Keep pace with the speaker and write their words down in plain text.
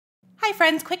Hi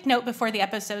friends, quick note before the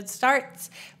episode starts.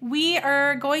 We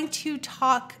are going to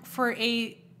talk for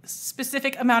a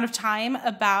specific amount of time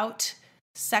about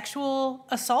sexual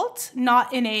assault,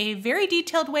 not in a very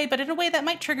detailed way, but in a way that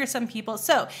might trigger some people.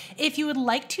 So if you would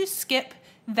like to skip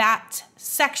that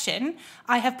section,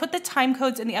 I have put the time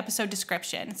codes in the episode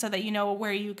description so that you know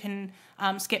where you can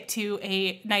skip to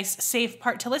a nice, safe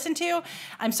part to listen to.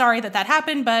 I'm sorry that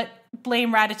happened, but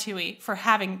blame Ratatouille for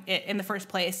having it in the first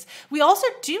place. We also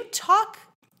do talk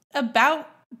about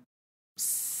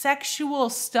sexual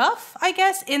stuff, I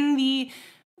guess, in the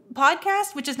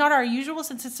podcast, which is not our usual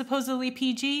since it's supposedly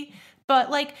PG, but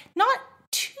like not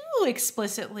too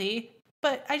explicitly.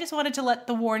 But I just wanted to let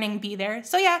the warning be there.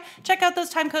 So yeah, check out those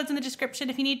time codes in the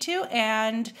description if you need to,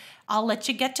 and I'll let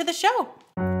you get to the show.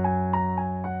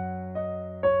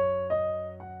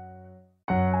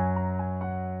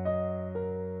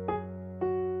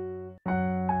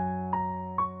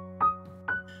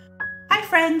 Hi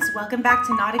friends, welcome back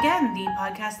to Not Again, the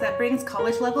podcast that brings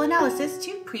college-level analysis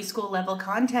to preschool-level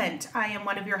content. I am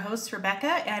one of your hosts, Rebecca,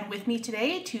 and with me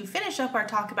today to finish up our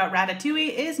talk about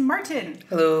Ratatouille is Martyn.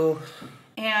 Hello.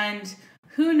 And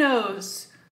who knows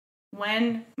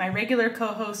when my regular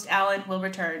co-host Alan will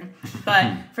return.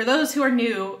 But for those who are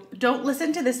new, don't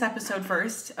listen to this episode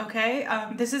first, okay?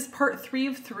 This is part 3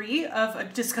 of 3 of a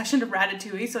discussion of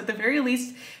Ratatouille, so at the very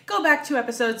least, go back 2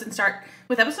 episodes and start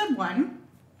with episode 1.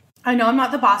 I know I'm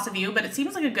not the boss of you, but it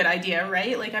seems like a good idea,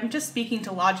 right? Like, I'm just speaking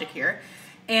to logic here.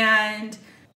 And,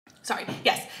 sorry,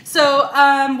 yes. So,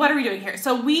 what are we doing here?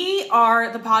 So, we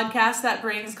are the podcast that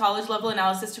brings college-level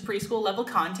analysis to preschool-level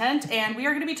content, and we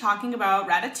are going to be talking about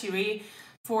Ratatouille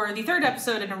for the 3rd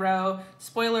episode in a row.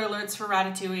 Spoiler alerts for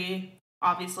Ratatouille,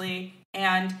 obviously.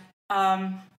 And,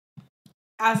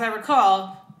 as I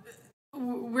recall,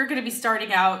 we're going to be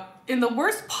starting out in the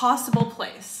worst possible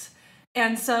place.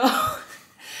 And so...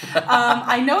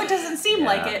 I know it doesn't seem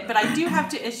like it, but I do have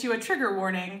to issue a trigger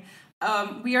warning.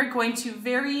 We are going to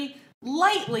very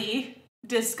lightly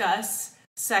discuss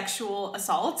sexual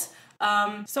assault.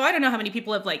 So I don't know how many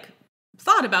people have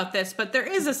thought about this, but there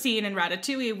is a scene in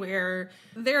Ratatouille where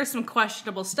there's some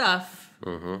questionable stuff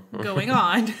going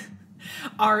on.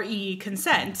 R.E.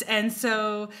 consent. And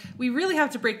so we really have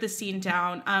to break this scene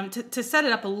down to set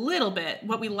it up a little bit.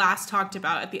 What we last talked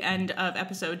about at the end of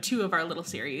episode 2 of our little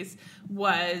series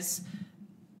was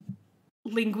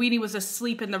Linguini was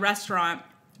asleep in the restaurant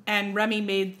and Remy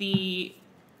made the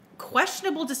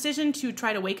questionable decision to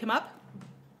try to wake him up.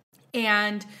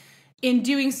 And in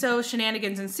doing so,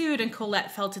 shenanigans ensued and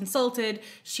Colette felt insulted.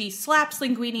 She slaps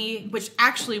Linguini, which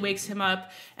actually wakes him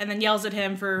up, and then yells at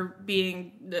him for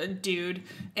being a dude,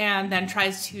 and then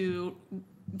tries to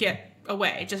get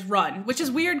away, just run, which is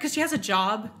weird because she has a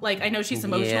job. I know she's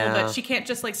emotional, but she can't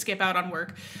just skip out on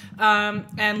work. And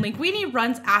Linguini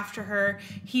runs after her.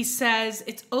 He says,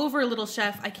 "It's over, little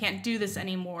chef. I can't do this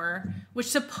anymore," which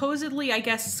supposedly, I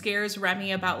guess, scares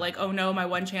Remy about oh no, my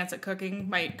one chance at cooking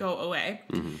might go away.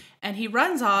 Mm-hmm. And he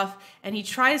runs off and he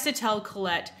tries to tell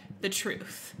Colette the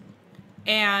truth.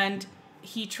 And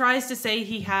he tries to say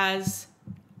he has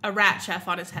a rat chef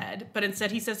on his head, but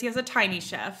instead he says he has a tiny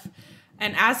chef.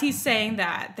 And as he's saying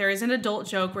that, there is an adult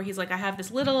joke where he's like, I have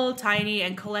this little tiny,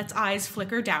 and Colette's eyes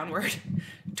flicker downward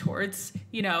towards,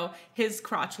 his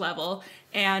crotch level.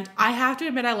 And I have to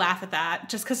admit I laugh at that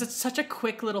just because it's such a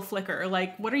quick little flicker.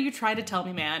 What are you trying to tell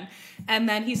me, man? And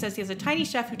then he says he has a tiny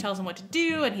chef who tells him what to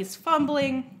do, and he's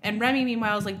fumbling. And Remy,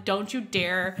 meanwhile, is like, don't you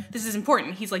dare. This is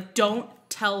important. He's like, don't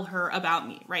tell her about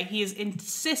me, right? He is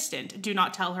insistent, do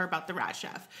not tell her about the rat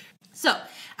chef. So,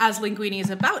 as Linguini is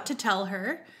about to tell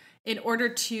her, in order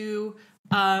to,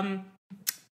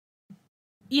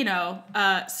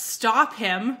 stop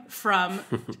him from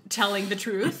telling the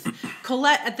truth,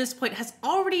 Colette at this point has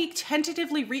already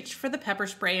tentatively reached for the pepper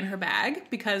spray in her bag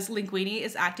because Linguini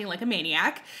is acting like a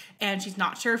maniac and she's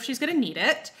not sure if she's going to need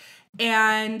it.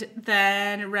 And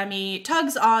then Remy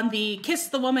tugs on the kiss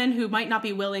the woman who might not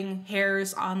be willing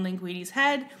hairs on Linguini's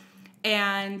head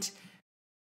and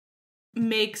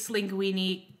makes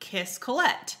Linguini kiss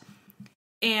Colette.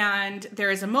 And there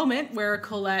is a moment where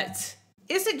Colette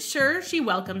isn't sure she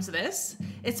welcomes this.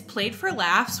 It's played for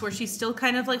laughs where she's still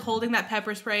kind of holding that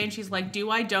pepper spray and she's like, do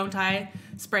I, don't I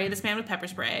spray this man with pepper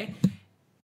spray?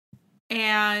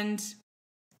 And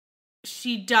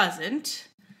she doesn't.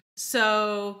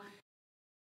 So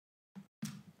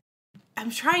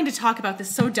I'm trying to talk about this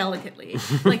so delicately.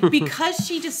 Because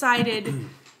she decided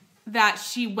that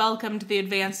she welcomed the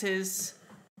advances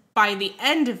by the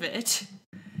end of it,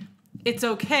 it's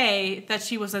okay that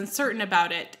she was uncertain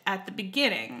about it at the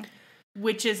beginning,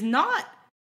 which is not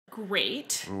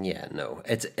great. Yeah, no.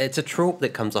 It's a trope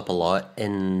that comes up a lot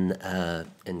in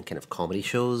kind of comedy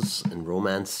shows and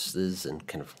romances and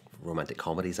kind of romantic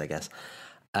comedies, I guess.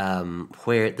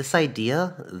 Where this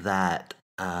idea that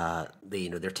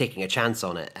they're taking a chance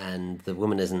on it and the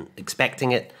woman isn't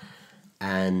expecting it,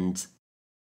 and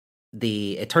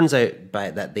it turns out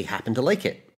that they happen to like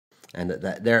it, and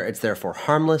that it's therefore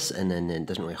harmless and then it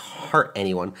doesn't really hurt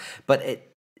anyone.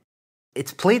 But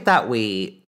it's played that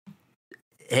way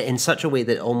in such a way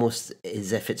that almost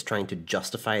as if it's trying to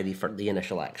justify the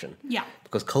initial action. Yeah.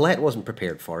 Because Colette wasn't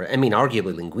prepared for it. I mean,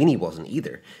 arguably Linguini wasn't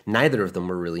either. Neither of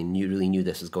them really knew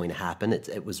this was going to happen.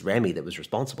 It was Remy that was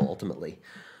responsible ultimately,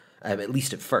 at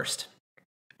least at first.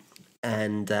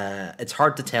 And it's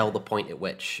hard to tell the point at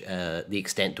which, the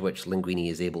extent to which Linguini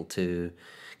is able to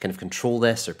kind of control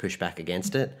this or push back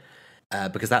against it,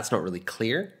 because that's not really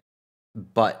clear.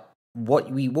 But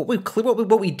what we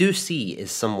do see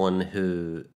is someone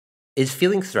who is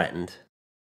feeling threatened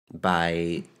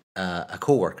by a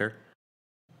coworker,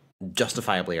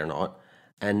 justifiably or not,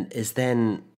 and is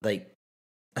then like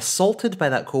assaulted by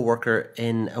that coworker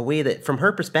in a way that, from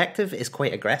her perspective, is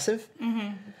quite aggressive,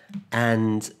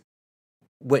 and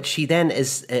which she then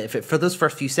is, for those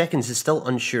first few seconds, is still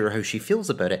unsure how she feels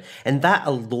about it, and that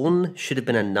alone should have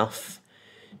been enough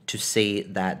to say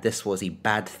that this was a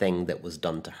bad thing that was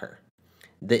done to her.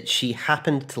 That she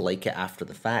happened to like it after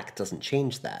the fact doesn't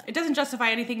change that. It doesn't justify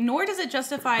anything, nor does it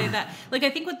justify that. Like, I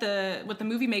think what the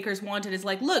movie makers wanted is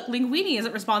like, look, Linguini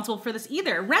isn't responsible for this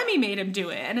either. Remy made him do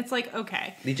it, and it's like,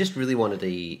 okay. They just really wanted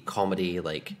a comedy,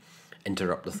 like,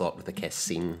 interrupt the thought with a kiss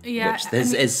scene, yeah, which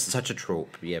is such a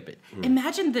trope. Yeah, but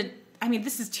imagine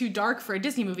this is too dark for a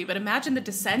Disney movie, but imagine the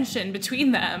dissension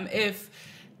between them if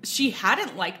she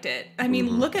hadn't liked it. I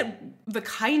mean, look at the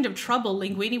kind of trouble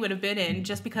Linguini would have been in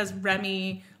just because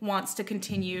Remy wants to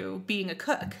continue being a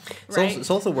cook, right?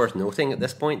 It's also worth noting at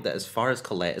this point that as far as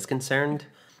Colette is concerned,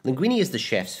 Linguini is the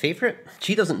chef's favourite.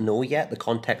 She doesn't know yet the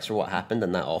context for what happened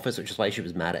in that office, which is why she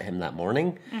was mad at him that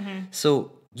morning.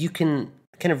 So you can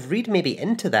kind of read maybe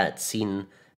into that scene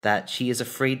that she is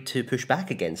afraid to push back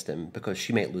against him because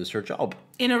she might lose her job.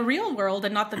 In a real world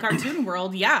and not the cartoon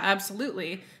world, yeah,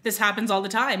 absolutely. This happens all the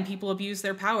time. People abuse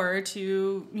their power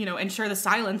to, ensure the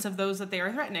silence of those that they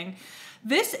are threatening.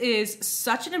 This is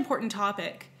such an important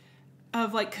topic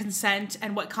of like consent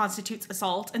and what constitutes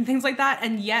assault and things like that,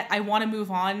 and yet I want to move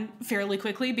on fairly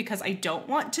quickly because I don't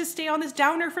want to stay on this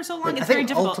downer for so long. It's very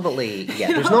difficult. Ultimately,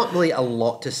 yeah, there's not really a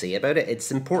lot to say about it.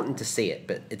 It's important to say it,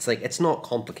 but it's like, it's not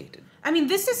complicated. I mean,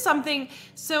 this is something,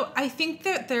 so I think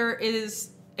that there is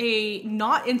a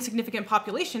not insignificant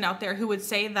population out there who would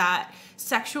say that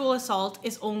sexual assault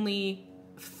is only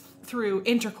through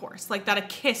intercourse, like that a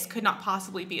kiss could not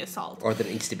possibly be assault, or that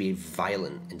it needs to be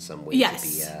violent in some way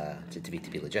to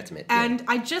be legitimate. And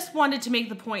I just wanted to make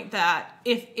the point that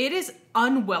if it is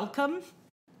unwelcome,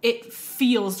 it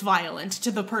feels violent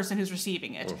to the person who's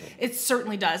receiving it. It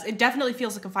certainly does. It definitely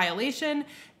feels like a violation,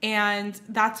 and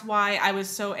that's why I was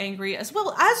so angry, as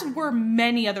well as were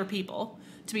many other people,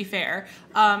 to be fair,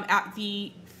 at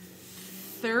the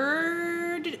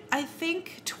third, I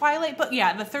think, Twilight book.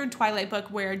 Yeah, the third Twilight book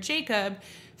where Jacob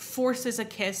forces a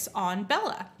kiss on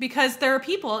Bella. Because there are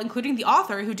people, including the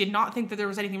author, who did not think that there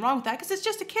was anything wrong with that because it's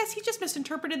just a kiss. He just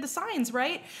misinterpreted the signs,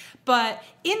 right? But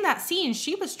in that scene,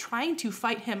 she was trying to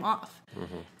fight him off.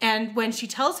 And when she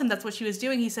tells him that's what she was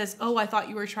doing, he says, "Oh, I thought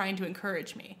you were trying to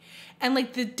encourage me." And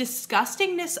like the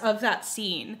disgustingness of that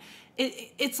scene,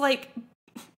 it's like,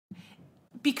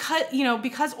 because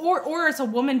or it's a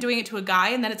woman doing it to a guy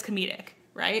and then it's comedic,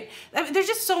 right? I mean, there's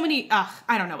just so many,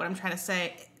 I don't know what I'm trying to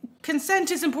say.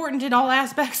 Consent is important in all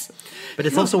aspects. But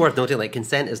it's also worth noting, like,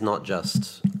 consent is not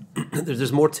just,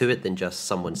 there's more to it than just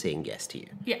someone saying yes to you.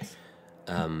 Yes.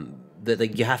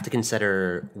 That you have to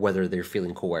consider whether they're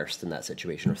feeling coerced in that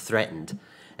situation or threatened.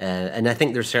 And I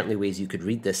think there's certainly ways you could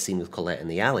read this scene with Colette in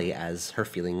the alley as her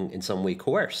feeling in some way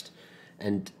coerced.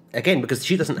 And again, because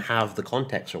she doesn't have the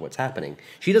context for what's happening.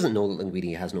 She doesn't know that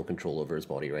Linguini has no control over his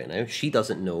body right now. She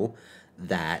doesn't know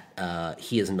that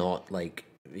he is not, like,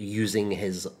 using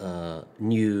his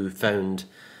newfound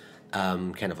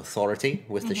kind of authority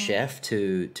with the chef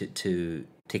to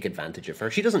take advantage of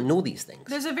her. She doesn't know these things.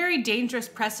 There's a very dangerous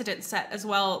precedent set as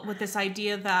well with this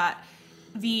idea that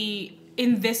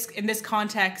in this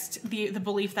context, the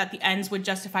belief that the ends would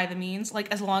justify the means.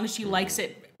 Like, as long as she likes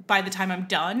it by the time I'm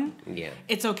done,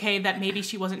 it's okay that maybe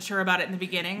she wasn't sure about it in the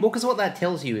beginning. Well, because what that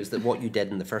tells you is that what you did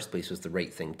in the first place was the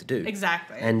right thing to do.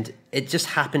 Exactly. And it just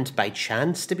happened by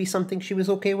chance to be something she was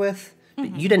okay with.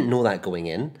 But you didn't know that going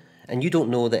in. And you don't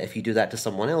know that if you do that to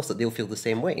someone else that they'll feel the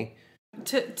same way.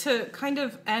 To kind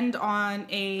of end on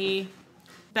a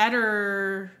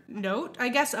better note, I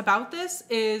guess, about this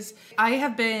is I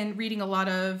have been reading a lot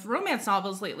of romance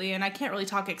novels lately, and I can't really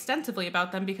talk extensively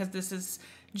about them because this is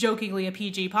jokingly a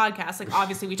PG podcast. Like,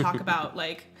 obviously we talk about,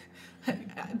 like,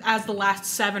 as the last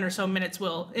 7 or so minutes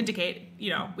will indicate, you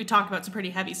know, we talk about some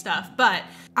pretty heavy stuff. But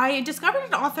I discovered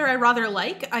an author I rather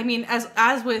like. I mean,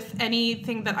 as with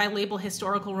anything that I label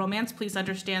historical romance, please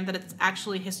understand that it's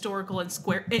actually historical in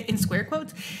scare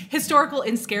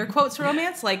quotes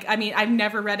romance. Like, I mean, I've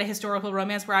never read a historical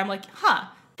romance where I'm like,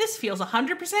 this feels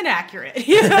 100% accurate.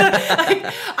 You know? Like,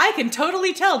 I can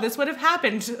totally tell this would have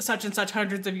happened such and such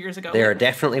hundreds of years ago. They are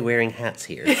definitely wearing hats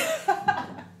here.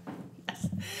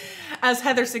 As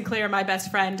Heather Sinclair, my best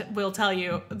friend, will tell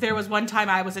you, there was one time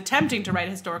I was attempting to write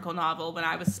a historical novel when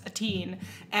I was a teen,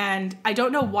 and I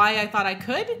don't know why I thought I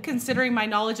could, considering my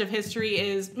knowledge of history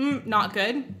is not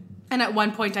good. And at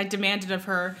one point I demanded of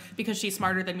her, because she's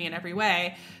smarter than me in every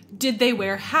way, did they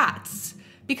wear hats?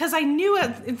 Because I knew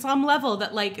in some level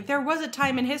that, like, there was a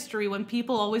time in history when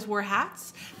people always wore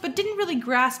hats, but didn't really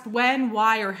grasp when,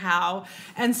 why, or how.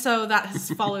 And so that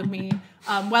has followed me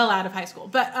well out of high school.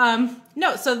 But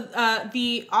no, so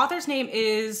the author's name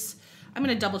is, I'm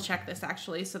going to double check this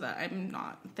actually so that I'm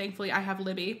not, thankfully I have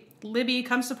Libby. Libby,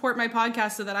 come support my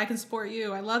podcast so that I can support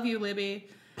you. I love you, Libby.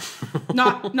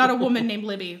 Not a woman named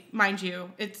Libby, mind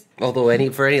you. It's Although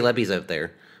for any Libbies out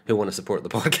there who want to support the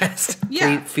podcast,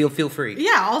 yeah, feel free.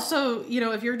 Yeah, also, you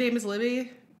know, if your name is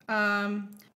Libby,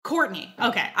 Courtney.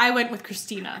 Okay, I went with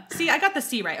Christina. See, I got the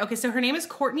C right. Okay, so her name is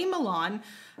Courtney Milan.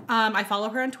 I follow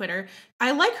her on Twitter.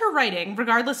 I like her writing,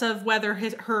 regardless of whether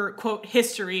her quote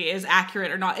history is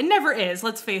accurate or not. It never is.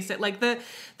 Let's face it. Like, the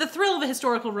thrill of a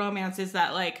historical romance is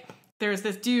that, like, there's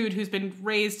this dude who's been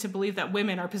raised to believe that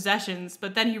women are possessions,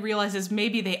 but then he realizes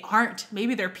maybe they aren't.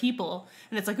 Maybe they're people.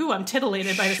 And it's like, ooh, I'm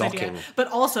titillated by this Shocking. idea. But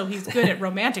also, he's good at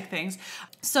romantic things.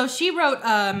 So she wrote,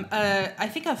 I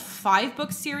think, a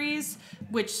 5-book series,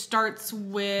 which starts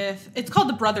with, it's called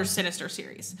the Brothers Sinister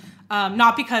series.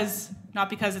 Not because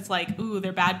it's like, ooh,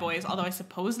 they're bad boys, although I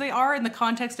suppose they are in the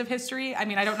context of history. I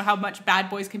mean, I don't know how much bad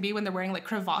boys can be when they're wearing, like,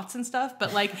 cravats and stuff,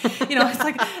 but, like, you know, it's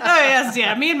like, oh, yes,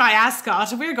 yeah, me and my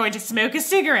ascot, we're going to smoke a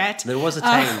cigarette. There was a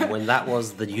time when that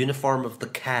was the uniform of the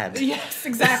cad. Yes,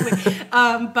 exactly.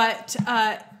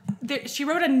 She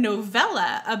wrote a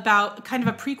novella about, kind of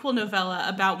a prequel novella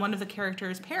about one of the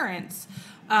character's parents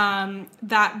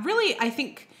that really, I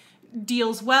think,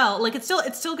 deals well. Like, it's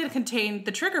still going to contain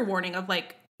the trigger warning of,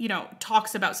 like, you know,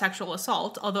 talks about sexual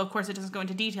assault, although of course it doesn't go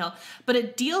into detail, but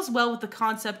it deals well with the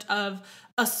concept of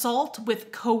assault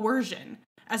with coercion,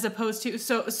 as opposed to,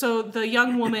 so the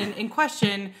young woman in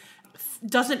question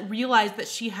doesn't realize that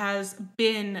she has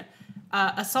been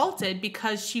assaulted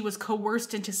because she was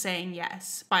coerced into saying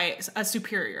yes by a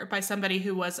superior, by somebody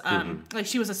who was like,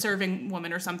 she was a serving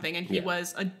woman or something, and he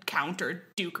was a count or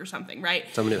duke or something, right?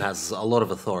 Someone who has a lot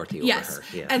of authority over her.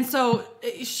 Yeah. And so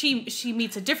she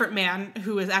meets a different man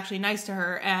who is actually nice to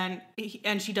her, and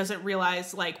she doesn't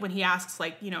realize, like, when he asks,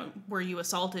 like, you know, were you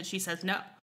assaulted? She says no,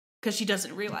 because she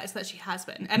doesn't realize that she has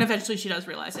been. And eventually she does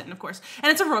realize it, and of course,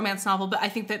 and it's a romance novel, but I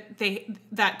think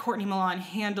that Courtney Milan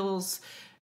handles,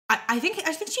 I think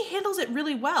she handles it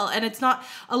really well. And it's not,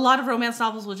 a lot of romance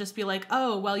novels will just be like,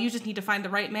 oh, well, you just need to find the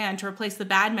right man to replace the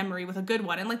bad memory with a good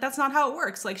one. And, like, that's not how it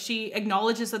works. Like, she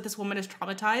acknowledges that this woman is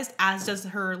traumatized, as does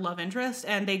her love interest,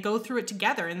 and they go through it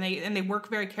together, and they work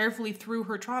very carefully through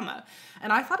her trauma.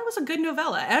 And I thought it was a good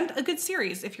novella and a good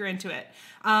series if you're into it.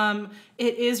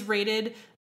 It is rated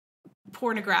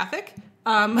pornographic.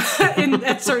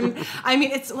 At certain, I mean,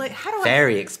 it's like,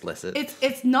 very explicit.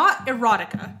 It's not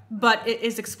erotica, but it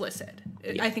is explicit,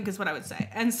 I think is what I would say.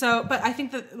 And so, but I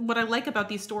think that what I like about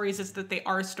these stories is that they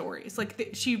are stories. Like,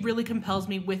 she really compels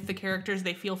me with the characters.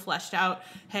 They feel fleshed out.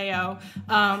 Heyo.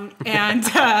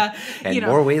 In you know,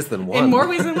 more ways than one. In more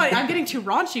ways than one. I'm getting too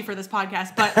raunchy for this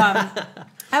podcast, but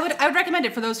I would recommend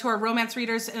it for those who are romance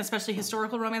readers, and especially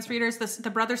historical romance readers. The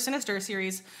Brothers Sinister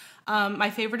series. My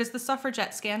favorite is the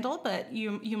suffragette scandal, but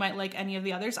you might like any of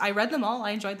the others. I read them all.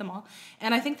 I enjoyed them all.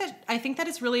 And I think that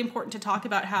it's really important to talk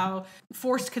about how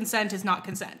forced consent is not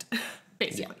consent,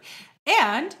 basically.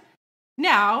 Yeah. And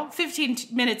now, 15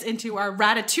 minutes into our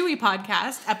Ratatouille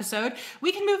podcast episode,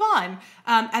 we can move on.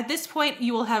 At this point,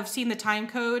 you will have seen the time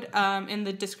code in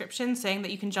the description saying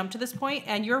that you can jump to this point,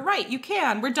 and you're right, you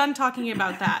can. We're done talking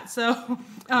about that. So,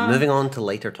 moving on to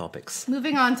later topics.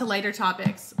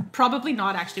 Probably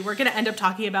not, actually. We're going to end up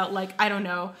talking about, like, I don't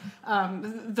know,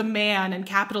 the man and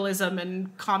capitalism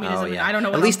and communism. And I don't know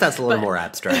what At least else, that's a little more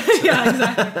abstract. Yeah,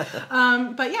 exactly.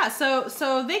 But yeah,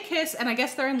 so they kiss, and I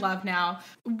guess they're in love now.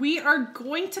 We are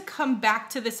going to come back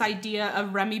to this idea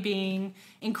of Remy being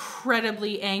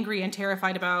incredibly angry and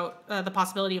terrified about the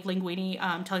possibility of Linguini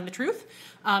telling the truth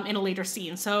in a later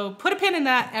scene. So put a pin in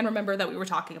that and remember that we were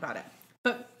talking about it.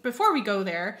 But before we go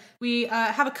there, we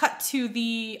have a cut to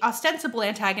the ostensible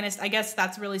antagonist. I guess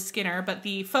that's really Skinner, but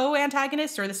the faux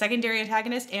antagonist or the secondary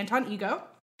antagonist, Anton Ego.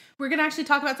 We're going to actually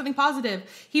talk about something positive.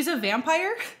 He's a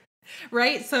vampire,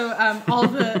 right? So all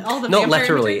the not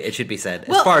literally, it should be said,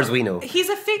 as far as we know. He's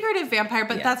a figurative vampire,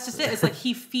 but that's just it. It's like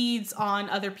he feeds on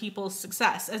other people's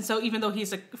success. And so even though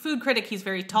he's a food critic, he's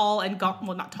very tall and gaunt.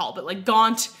 Well, not tall, but like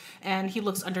gaunt, and he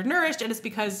looks undernourished. And it's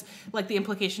because, like, the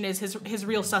implication is his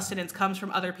real sustenance comes from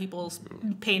other people's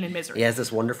pain and misery. He has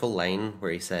this wonderful line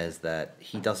where he says that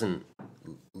he doesn't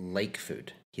like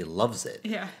food. He loves it.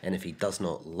 Yeah. And if he does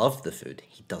not love the food,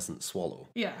 he doesn't swallow.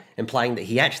 Yeah. Implying that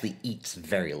he actually eats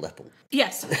very little.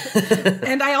 Yes.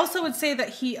 And I also would say that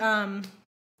he,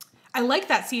 I like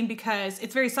that scene because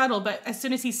it's very subtle, but as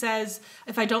soon as he says,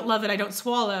 if I don't love it, I don't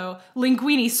swallow,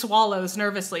 Linguini swallows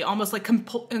nervously, almost like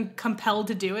compelled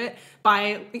to do it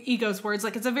by Ego's words.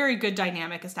 Like, it's a very good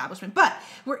dynamic establishment. But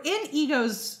we're in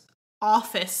Ego's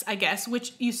office, I guess,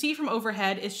 which you see from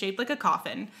overhead is shaped like a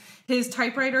coffin. His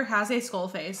typewriter has a skull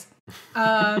face.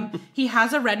 He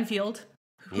has a Renfield,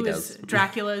 who is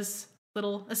Dracula's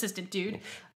little assistant dude.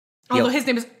 Although his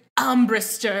name is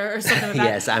Ambrister or something like that.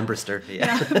 Yes, Ambrister.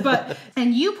 Yeah.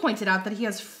 And you pointed out that he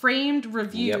has framed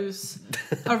reviews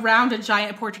around a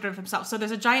giant portrait of himself. So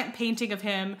there's a giant painting of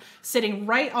him sitting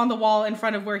right on the wall in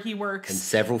front of where he works. And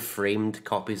several framed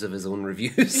copies of his own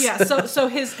reviews. Yeah, so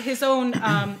his own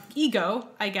ego,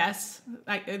 I guess.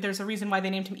 There's a reason why they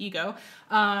named him Ego.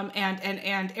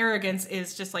 And arrogance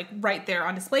is just like right there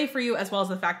on display for you, as well as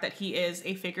the fact that he is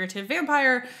a figurative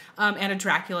vampire and a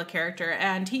Dracula character.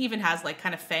 And he even has like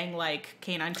kind of fang-like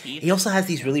canine teeth. He also has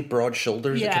these really broad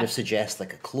shoulders that kind of suggest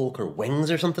like a cloak or wings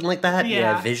or something like that.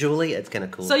 Yeah, visually it's kind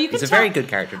of cool. So he's a very good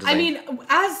character design. I mean,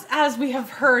 as we have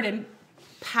heard in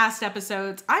past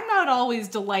episodes, I'm not always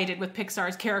delighted with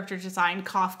Pixar's character design,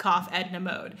 cough, cough, Edna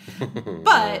mode.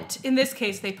 But in this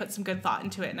case, they put some good thought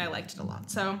into it, and I liked it a lot.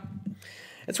 So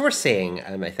it's worth saying,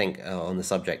 I think, on the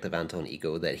subject of Anton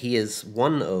Ego, that he is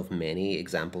one of many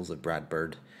examples of Brad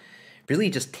Bird really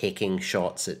just taking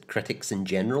shots at critics in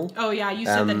general. Oh yeah, you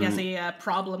said that he has a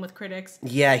problem with critics.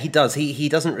 Yeah, he does. He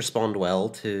doesn't respond well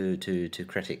to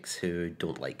critics who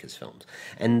don't like his films.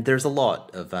 And there's a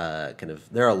lot of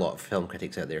there are a lot of film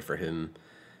critics out there for whom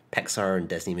Pixar and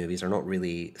Disney movies are not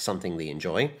really something they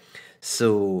enjoy.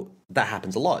 So that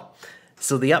happens a lot.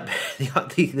 So the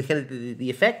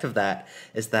effect of that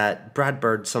is that Brad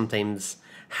Bird sometimes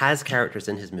has characters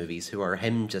in his movies who are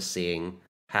him just saying,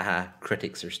 haha,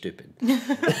 critics are stupid.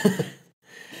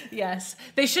 Yes.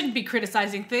 They shouldn't be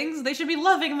criticizing things. They should be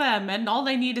loving them. And all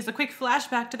they need is a quick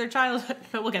flashback to their childhood.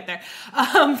 But we'll get there.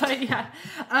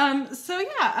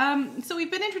 So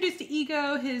we've been introduced to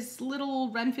Ego. His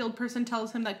little Renfield person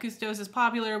tells him that Gustos is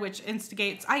popular, which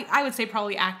instigates, I would say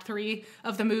probably Act 3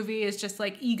 of the movie is just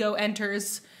like Ego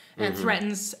enters and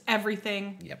threatens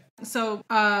everything. Yep. So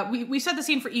we set the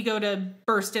scene for Ego to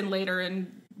burst in later and,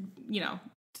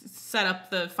 set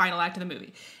up the final act of the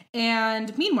movie.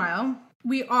 And meanwhile,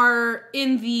 we are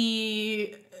in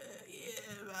the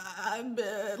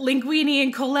Linguini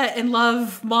and Colette in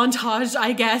love montage,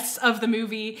 I guess, of the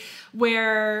movie,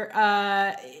 where,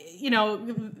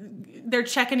 they're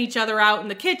checking each other out in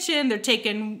the kitchen. They're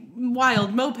taking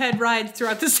wild moped rides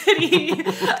throughout the city.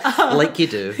 Like you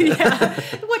do. Yeah.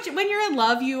 Which, when you're in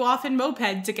love, you often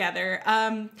moped together.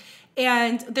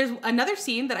 And there's another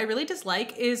scene that I really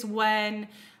dislike is when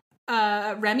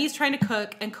Remy's trying to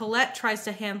cook and Colette tries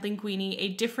to hand Linguini a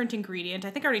different ingredient. I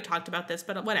think I already talked about this,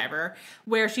 but whatever.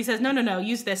 Where she says, no,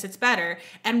 use this, it's better.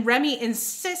 And Remy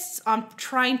insists on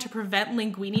trying to prevent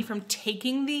Linguini from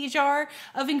taking the jar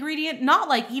of ingredient, not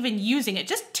like even using it,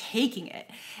 just taking it.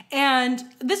 And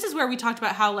this is where we talked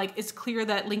about how like it's clear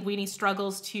that Linguini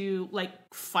struggles to like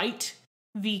fight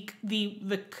the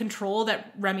control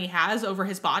that Remy has over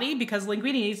his body, because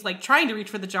Linguini is like trying to reach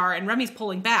for the jar and Remy's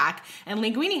pulling back, and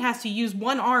Linguini has to use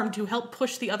one arm to help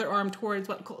push the other arm towards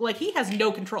like he has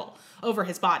no control over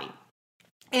his body.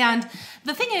 And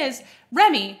the thing is,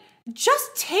 Remy,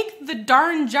 just take the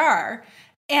darn jar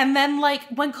And then, like,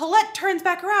 when Colette turns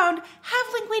back around, have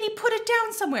Linguini put it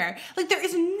down somewhere. Like, there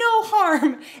is no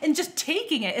harm in just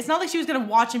taking it. It's not like she was going to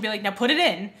watch and be like, now put it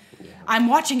in. Yeah. I'm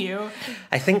watching you.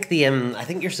 I think I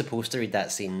think you're supposed to read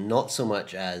that scene not so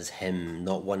much as him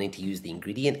not wanting to use the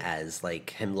ingredient as, like,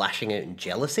 him lashing out in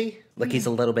jealousy. Like, he's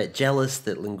a little bit jealous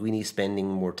that Linguini's spending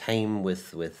more time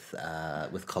with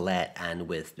Colette and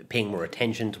with paying more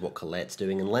attention to what Colette's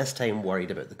doing and less time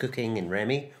worried about the cooking and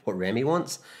what Remy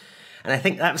wants. And I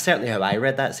think that was certainly how I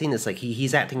read that scene. It's like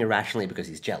he's acting irrationally because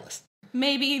he's jealous.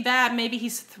 Maybe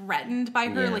he's threatened by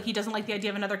her. Yeah. Like, he doesn't like the idea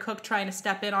of another cook trying to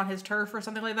step in on his turf or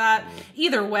something like that.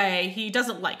 Either way, he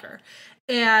doesn't like her.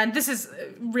 And this is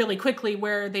really quickly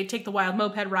where they take the wild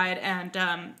moped ride,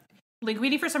 and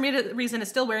Linguini, for some reason, is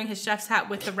still wearing his chef's hat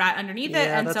with the rat underneath it.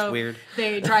 And that's so weird.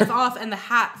 They drive off, and the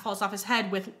hat falls off his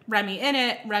head with Remy in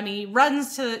it. Remy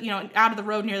runs out of the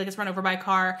road, nearly gets run over by a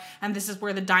car. And this is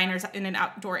where the diners in an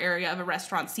outdoor area of a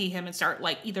restaurant see him and start,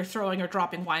 like, either throwing or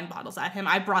dropping wine bottles at him.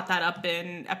 I brought that up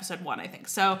in episode 1, I think.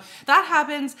 So that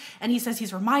happens, and he says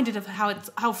he's reminded of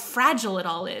how fragile it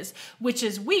all is, which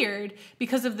is weird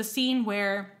because of the scene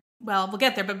where... Well, we'll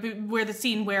get there, but where the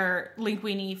scene where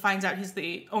Linguini finds out he's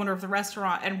the owner of the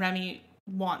restaurant and Remy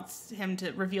wants him to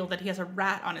reveal that he has a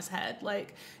rat on his head.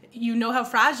 Like, you know how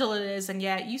fragile it is, and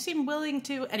yet you seem willing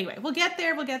to... Anyway, we'll get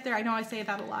there. I know I say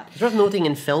that a lot. It's worth noting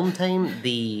in film time,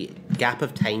 the gap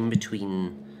of time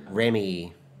between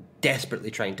Remy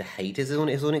desperately trying to hide his own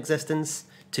existence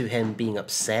to him being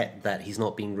upset that he's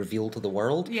not being revealed to the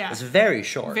world. Yeah. It's very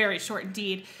short. Very short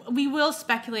indeed. We will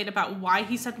speculate about why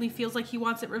he suddenly feels like he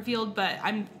wants it revealed, but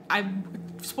I'm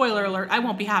spoiler alert, I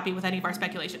won't be happy with any of our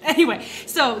speculation. Anyway,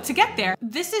 so to get there,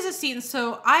 this is a scene.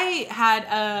 So I had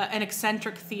an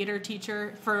eccentric theater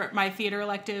teacher for my theater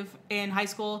elective in high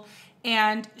school,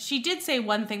 and she did say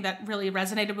one thing that really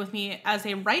resonated with me as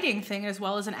a writing thing as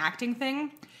well as an acting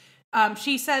thing.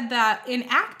 She said that in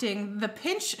acting, the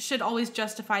pinch should always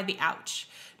justify the ouch.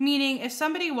 Meaning, if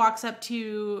somebody walks up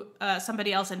to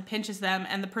somebody else and pinches them,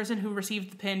 and the person who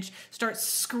received the pinch starts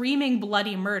screaming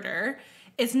bloody murder,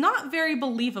 it's not very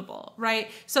believable,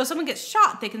 right? So if someone gets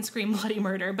shot, they can scream bloody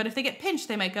murder, but if they get pinched,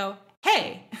 they might go,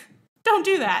 hey, don't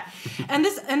do that. And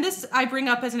this I bring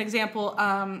up as an example,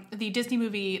 the Disney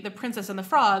movie, The Princess and the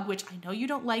Frog, which I know you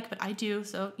don't like, but I do,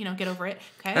 so, get over it,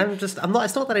 okay? it's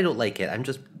not that I don't like it,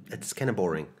 it's kind of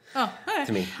boring. Oh, okay.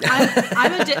 To me.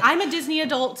 I'm a Disney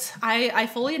adult. I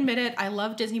fully admit it. I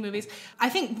love Disney movies. I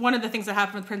think one of the things that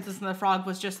happened with Princess and the Frog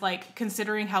was just, like,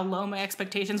 considering how low my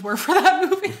expectations were for that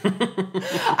movie.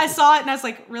 I saw it and I was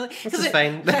like, really? This is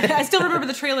fine. I still remember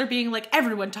the trailer being like,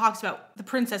 everyone talks about the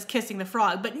princess kissing the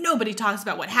frog, but nobody talks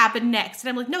about what happened next. And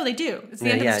I'm like, no, they do. It's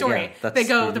the end of the story. Yeah, they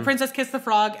go, the princess kissed the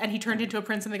frog and he turned into a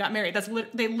prince and they got married.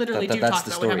 They literally do talk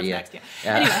about what happens next.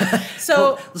 Yeah. Anyway,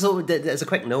 so as a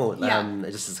quick note,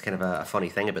 just as kind of a funny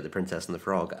thing about The Princess and the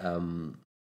Frog,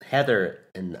 Heather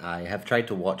and I have tried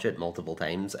to watch it multiple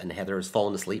times, and Heather has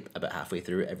fallen asleep about halfway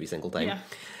through every single time. Yeah.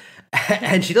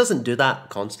 And she doesn't do that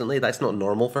constantly. That's not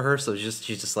normal for her. So she's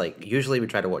just like, usually we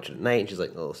try to watch it at night, and she's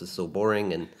like, oh, this is so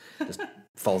boring, and just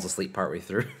falls asleep partway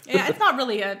through. Yeah, it's not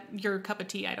really your cup of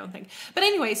tea, I don't think. But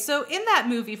anyway, so in that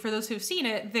movie, for those who've seen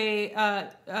it,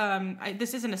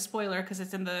 this isn't a spoiler because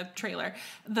it's in the trailer.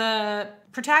 The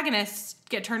protagonists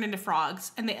get turned into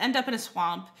frogs, and they end up in a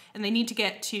swamp, and they need to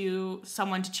get to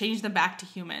someone to change them back to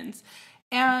humans.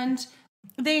 And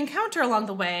they encounter along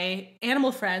the way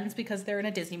animal friends because they're in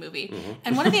a Disney movie. Mm-hmm.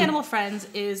 And one of the animal friends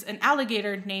is an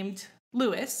alligator named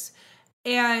Louis.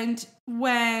 And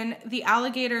when the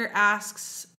alligator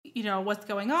asks, what's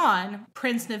going on,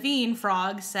 Prince Naveen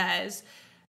Frog says,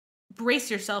 brace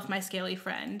yourself, my scaly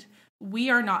friend. We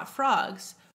are not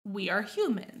frogs. We are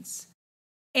humans.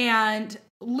 And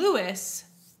Louis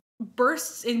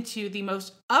bursts into the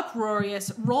most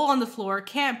uproarious, roll on the floor,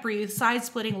 can't breathe,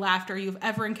 side-splitting laughter you've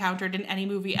ever encountered in any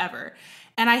movie ever.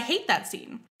 And I hate that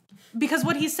scene. Because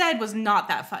what he said was not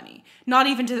that funny. Not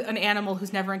even to an animal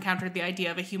who's never encountered the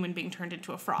idea of a human being turned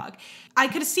into a frog. I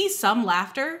could see some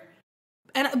laughter.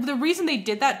 And the reason they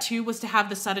did that, too, was to have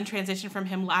the sudden transition from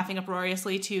him laughing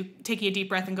uproariously to taking a deep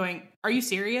breath and going, are you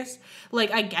serious?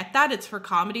 Like, I get that. It's for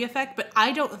comedy effect. But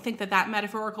I don't think that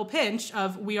metaphorical pinch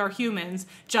of we are humans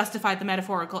justified the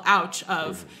metaphorical ouch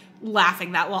of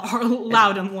laughing that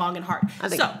loud and long and hard. I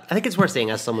think it's worth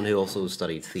saying, as someone who also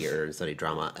studied theatre and studied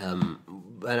drama,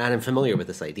 and I'm familiar with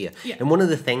this idea. Yeah. And one of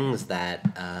the things that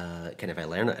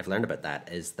I've learned about that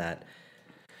is that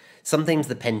sometimes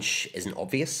the pinch isn't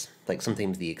obvious. Like,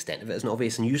 sometimes the extent of it isn't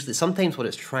obvious, and usually, sometimes what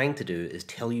it's trying to do is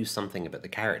tell you something about the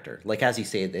character. Like, as you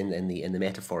say in the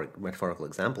metaphorical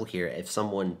example here, if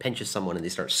someone pinches someone and they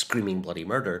start screaming bloody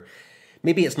murder,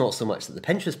 maybe it's not so much that the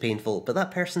pinch was painful, but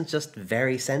that person's just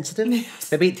very sensitive.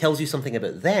 Yes. Maybe it tells you something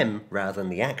about them rather than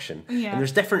the action. Yeah. And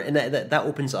there's different, and that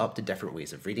opens it up to different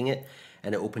ways of reading it,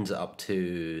 and it opens it up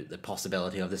to the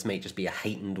possibility of this might just be a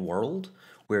heightened world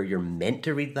where you're meant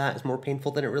to read that as more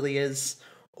painful than it really is,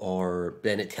 or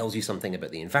then it tells you something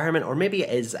about the environment, or maybe it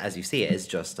is, as you say, it is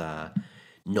just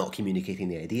not communicating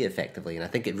the idea effectively. And I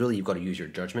think you've got to use your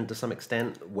judgment to some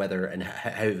extent, whether and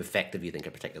how effective you think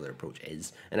a particular approach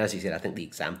is. And as you said, I think the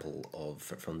example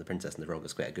from The Princess and the Frog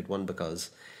is quite a good one, because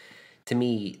to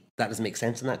me, that doesn't make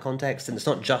sense in that context. And it's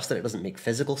not just that it doesn't make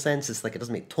physical sense, it's like it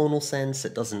doesn't make tonal sense,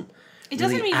 it doesn't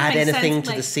really add anything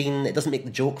to the scene, it doesn't make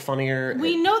the joke funnier.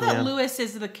 We know that Lewis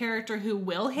is the character who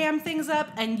will ham things up,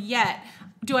 and yet,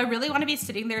 do I really want to be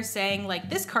sitting there saying,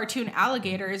 like, this cartoon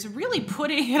alligator is really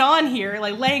putting it on here,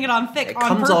 like laying it on thick on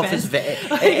purpose? It comes off as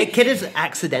it kind of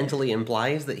accidentally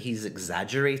implies that he's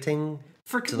exaggerating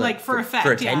for effect,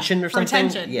 for attention or something. For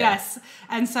attention, yes.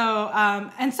 And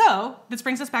so this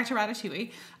brings us back to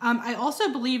Ratatouille. I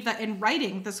also believe that in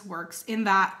writing this works in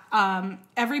that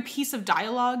every piece of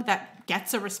dialogue that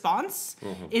gets a response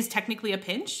is technically a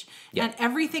pinch, and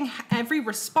every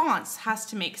response has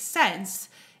to make sense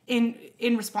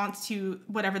in response to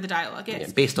whatever the dialogue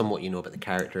is. Based on what you know about the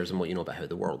characters and what you know about how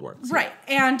the world works. Right.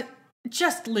 And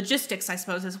just logistics, I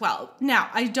suppose, as well. Now,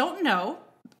 I don't know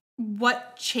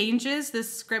what changes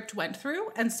this script went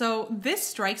through, and so this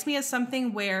strikes me as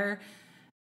something where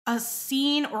a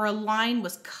scene or a line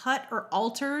was cut or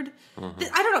altered.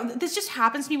 I don't know. This just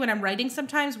happens to me when I'm writing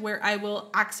sometimes, where I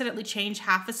will accidentally change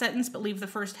half a sentence but leave the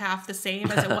first half the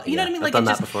same as it was. You know what I mean? Like, I've done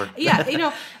that before.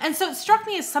 Yeah, and so it struck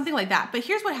me as something like that. But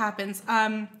here's what happens.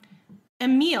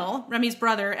 Emile, Remy's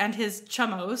brother, and his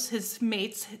chummos, his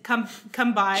mates, come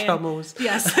by. Chummos.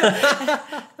 Yes.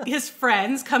 His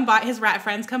friends come by, his rat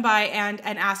friends come by and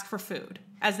ask for food,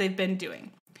 as they've been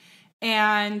doing.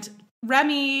 And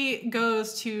Remy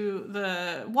goes to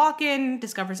the walk-in,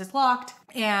 discovers it's locked,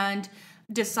 and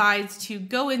decides to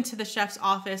go into the chef's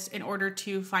office in order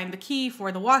to find the key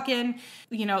for the walk-in.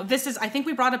 You know, I think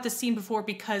we brought up this scene before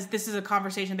because this is a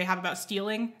conversation they have about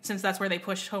stealing, since that's where they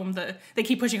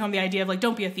keep pushing home the idea of, like,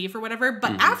 don't be a thief or whatever.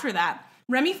 But after that,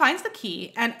 Remy finds the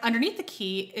key, and underneath the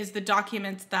key is the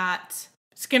document that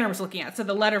Skinner was looking at. So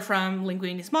the letter from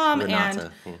Linguini's mom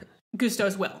Renata. and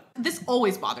Gusteau's will. This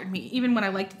always bothered me, even when I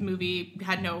liked the movie,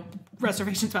 had no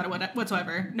reservations about it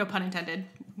whatsoever. No pun intended.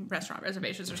 Restaurant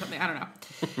reservations or something. I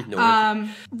don't know. No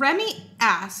Remy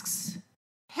asks,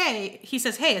 he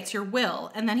says, hey, it's your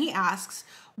will. And then he asks,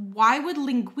 why would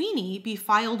Linguini be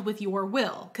filed with your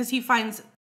will? Because he finds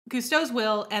Gusteau's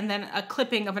will and then a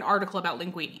clipping of an article about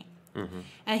Linguini.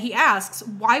 And he asks,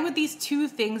 why would these two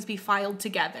things be filed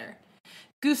together?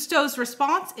 Gusteau's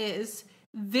response is,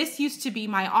 this used to be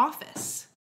my office.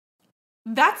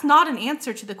 That's not an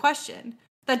answer to the question.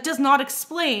 That does not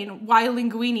explain why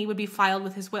Linguini would be filed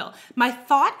with his will. My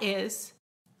thought is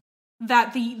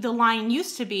that the line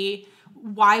used to be,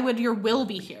 why would your will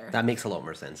be here? That makes a lot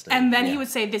more sense to me. And then he would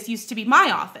say, this used to be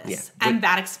my office. And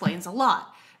that explains a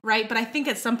lot, right? But I think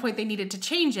at some point they needed to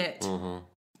change it.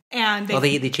 And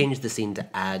they changed the scene to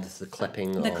add the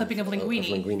clipping of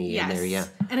Linguini yes. in there, yeah.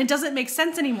 And it doesn't make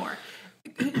sense anymore.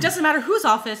 It doesn't matter whose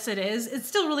office it is. It's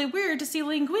still really weird to see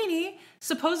Linguini,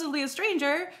 supposedly a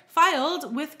stranger,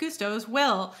 filed with Gusteau's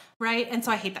will, right? And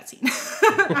so I hate that scene.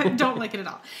 I don't like it at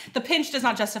all. The pinch does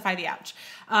not justify the ouch.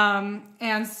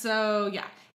 And so, yeah.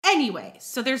 Anyway,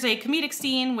 so there's a comedic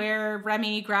scene where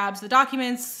Remy grabs the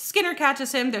documents. Skinner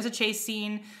catches him. There's a chase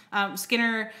scene.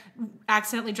 Skinner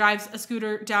accidentally drives a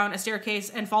scooter down a staircase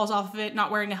and falls off of it,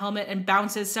 not wearing a helmet, and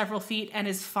bounces several feet and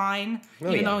is fine,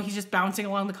 even though he's just bouncing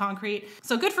along the concrete.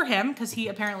 So good for him, because he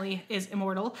apparently is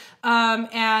immortal.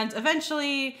 And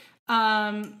eventually,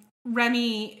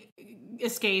 Remy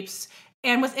escapes.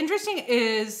 And what's interesting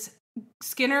is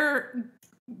Skinner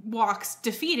walks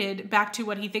defeated back to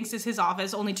what he thinks is his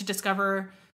office, only to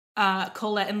discover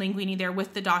Colette and Linguini there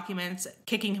with the documents,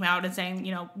 kicking him out and saying,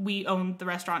 you know, we own the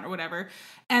restaurant or whatever.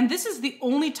 And this is the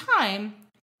only time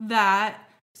that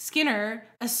Skinner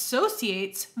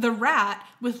associates the rat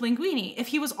with Linguini. If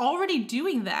he was already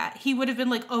doing that, he would have been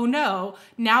like, oh no,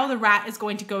 now the rat is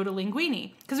going to go to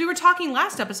Linguini. Because we were talking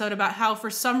last episode about how for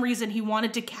some reason he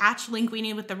wanted to catch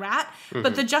Linguini with the rat,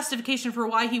 but the justification for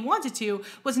why he wanted to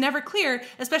was never clear,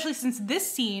 especially since this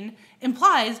scene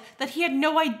implies that he had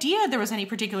no idea there was any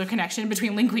particular connection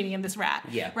between Linguini and this rat.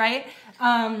 Yeah. Right?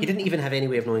 He didn't even have any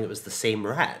way of knowing it was the same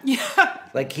rat. Yeah.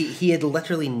 Like, he had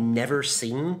literally never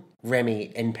seen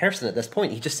Remy in person at this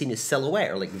point. He'd just seen his silhouette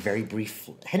or like very brief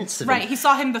hints of him. Right, he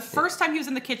saw him the first time he was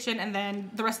in the kitchen, and then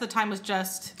the rest of the time was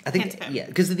just hints of him. Yeah,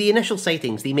 because the initial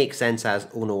sightings, they make sense as,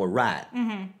 oh no, a rat.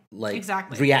 Like,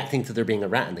 exactly. reacting to there being a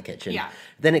rat in the kitchen. Yeah.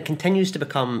 Then it continues to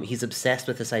become, he's obsessed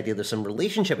with this idea there's some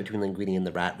relationship between Linguini and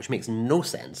the rat, which makes no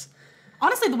sense.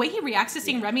 Honestly, the way he reacts to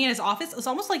seeing Remy in his office, it's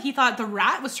almost like he thought the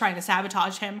rat was trying to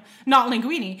sabotage him, not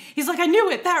Linguini. He's like, I knew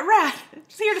it, that rat.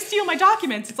 He's here to steal my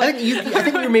documents. It's like, I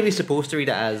think you're maybe supposed to read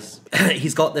it as,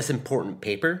 he's got this important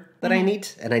paper that I need,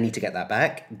 and I need to get that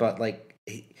back. But, like,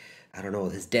 I don't know,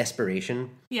 his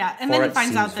desperation. Yeah, and then he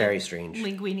finds out that very strange.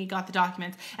 Linguini got the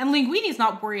documents. And Linguini's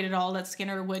not worried at all that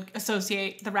Skinner would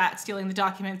associate the rat stealing the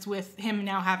documents with him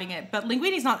now having it. But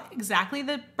Linguini's not exactly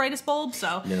the brightest bulb,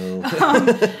 so... No.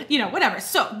 Whatever.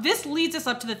 So, this leads us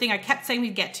up to the thing I kept saying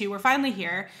we'd get to. We're finally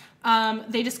here.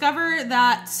 They discover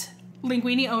that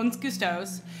Linguini owns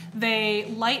Gusteau's.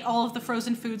 They light all of the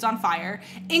frozen foods on fire,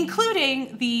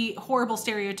 including the horrible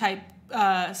stereotype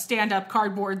stand-up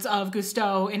cardboards of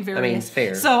Gusteau in various... I mean, it's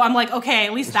fair. So I'm like, okay,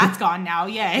 at least that's gone now,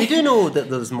 yay. You do know that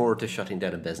there's more to shutting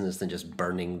down a business than just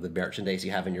burning the merchandise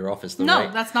you have in your office, though, No,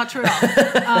 right? that's not true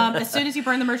at all. As soon as you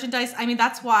burn the merchandise, I mean,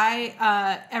 that's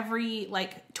why every,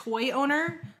 like, toy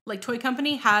owner, like, toy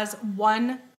company has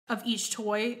one of each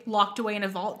toy locked away in a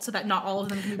vault so that not all of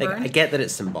them can be burned. I get that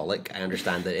it's symbolic. I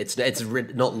understand that it's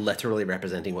not literally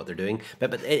representing what they're doing,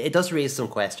 but it does raise some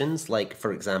questions. Like,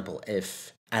 for example,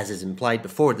 if, as is implied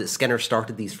before, that Skinner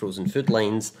started these frozen food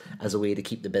lines as a way to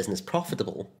keep the business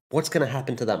profitable, what's going to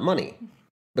happen to that money?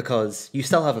 Because you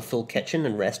still have a full kitchen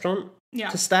and restaurant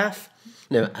to staff.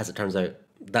 Now, as it turns out,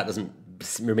 that doesn't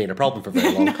remain a problem for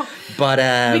very long. No. But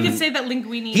we could say that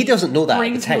Linguini he doesn't know that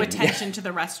brings new attention to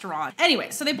the restaurant. Anyway,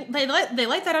 so they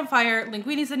light that on fire.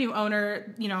 Linguini's the new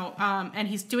owner, and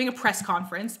he's doing a press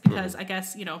conference because I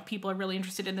guess, people are really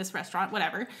interested in this restaurant,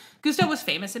 whatever. Gusteau was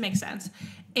famous, it makes sense.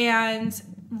 And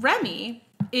Remy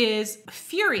is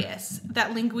furious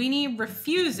that Linguini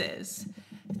refuses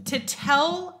to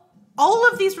tell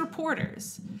all of these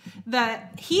reporters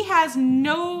that he has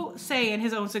no say in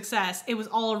his own success. It was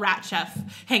all a rat chef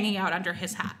hanging out under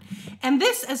his hat. And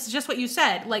this is just what you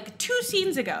said. Like 2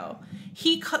 scenes ago,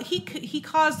 he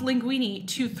caused Linguini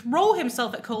to throw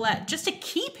himself at Colette just to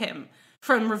keep him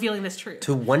from revealing this truth.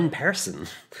 To one person.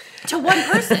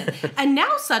 And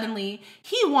now suddenly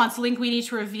he wants Linguini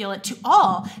to reveal it to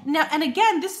all. Now, and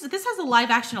again, this has a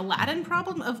live action Aladdin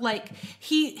problem of like,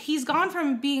 he's gone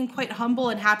from being quite humble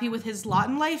and happy with his lot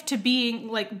in life to being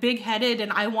like big headed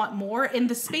and I want more in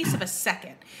the space of a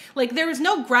second. Like there was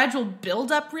no gradual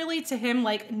build up really to him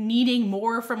like needing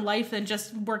more from life than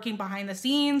just working behind the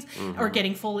scenes or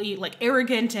getting fully like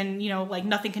arrogant and like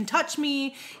nothing can touch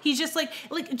me. He's just like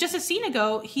just a scene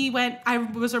ago, I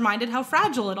was reminded how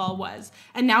fragile it all was.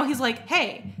 And now he's like,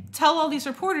 hey, tell all these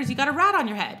reporters you got a rat on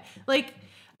your head. Like,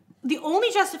 the only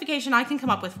justification I can come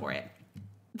up with for it,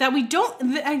 that we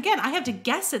don't, again, I have to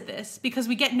guess at this because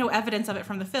we get no evidence of it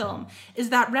from the film, is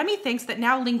that Remy thinks that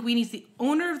now Linguini's the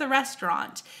owner of the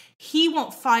restaurant. He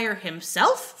won't fire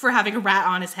himself for having a rat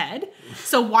on his head.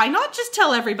 So why not just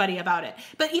tell everybody about it?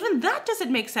 But even that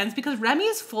doesn't make sense because Remy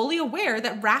is fully aware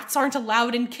that rats aren't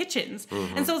allowed in kitchens.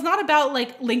 And so it's not about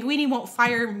like Linguini won't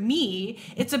fire me.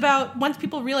 It's about once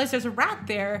people realize there's a rat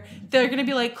there, they're going to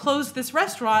be like, close this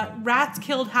restaurant. Rats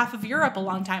killed half of Europe a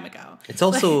long time ago. It's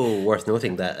also worth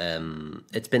noting that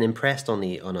it's been impressed on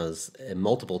us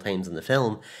multiple times in the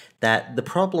film that the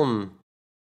problem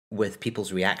with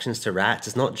people's reactions to rats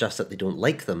is not just that they don't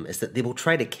like them, it's that they will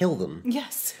try to kill them.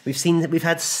 Yes. We've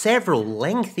had several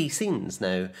lengthy scenes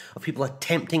now of people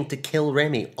attempting to kill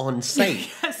Remy on site.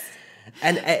 Yes.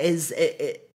 And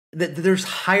there's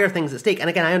higher things at stake. And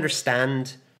again, I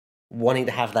understand wanting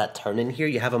to have that turn in here.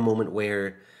 You have a moment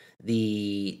where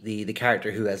the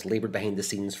character who has laboured behind the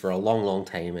scenes for a long, long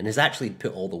time and has actually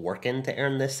put all the work in to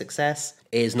earn this success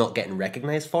is not getting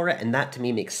recognised for it, and that to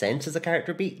me makes sense as a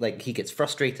character beat. Like, he gets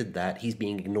frustrated that he's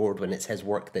being ignored when it's his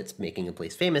work that's making a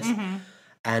place famous,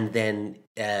 and then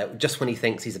just when he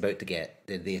thinks he's about to get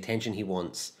the attention he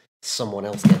wants, someone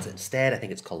else gets it instead. I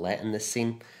think it's Colette in this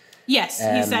scene. Yes,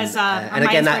 he says, and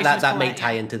again, that might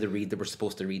tie into the read that we're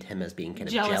supposed to read him as being kind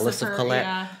of jealous of her, Colette.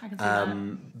 Yeah, I can see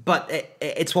that. But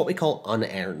it's what we call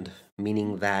unearned,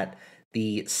 meaning that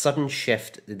the sudden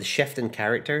shift, the shift in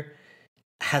character,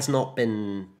 has not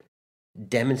been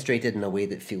demonstrated in a way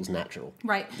that feels natural.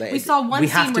 Right. We saw one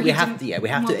scene where we have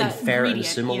to infer and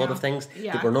assume a lot of things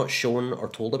that we're not shown or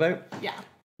told about. Yeah.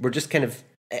 We're just kind of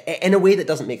in a way that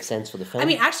doesn't make sense for the film. I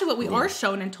mean, actually, what we are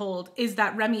shown and told is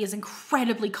that Remy is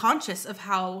incredibly conscious of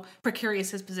how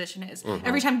precarious his position is.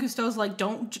 Every time Gusteau's like,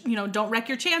 don't wreck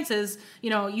your chances.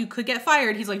 You could get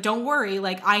fired. He's like, don't worry.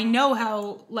 Like, I know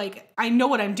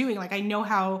what I'm doing. Like, I know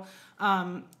how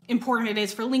important it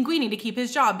is for Linguini to keep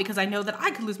his job because I know that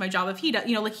I could lose my job if he does.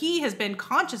 He has been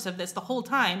conscious of this the whole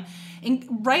time, and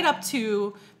right up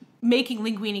to making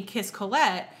Linguini kiss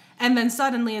Colette. And then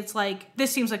suddenly it's like,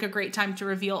 this seems like a great time to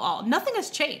reveal all. Nothing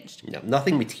has changed. No,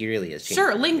 nothing materially has changed.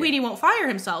 Sure, Linguini won't fire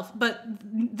himself, but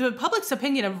the public's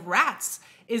opinion of rats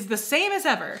is the same as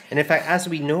ever. And in fact, as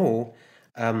we know,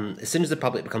 as soon as the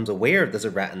public becomes aware there's a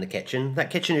rat in the kitchen,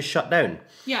 that kitchen is shut down.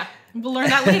 Yeah, we'll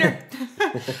learn that later.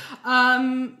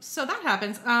 So that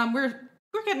happens.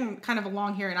 We're getting kind of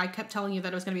along here, and I kept telling you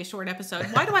that it was going to be a short episode.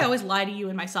 Why do I always lie to you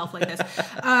and myself like this?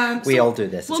 We all do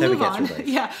this. That's how we get through life.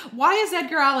 Yeah. Why is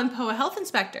Edgar Allan Poe a health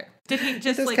inspector? Did he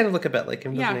just does kind of look a bit like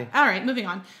him, doesn't he? All right, moving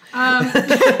on.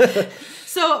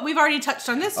 So we've already touched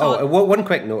on this. So one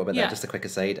quick note about that, just a quick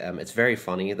aside. It's very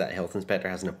funny that a health inspector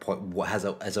has a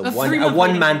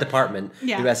one-man department who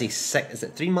has is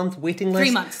it 3-month waiting list?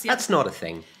 3 months. Yep. That's not a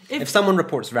thing. If someone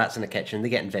reports rats in the kitchen, they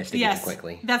get investigated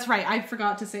quickly. That's right. I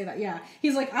forgot to say that. Yeah.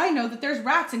 He's like, I know that there's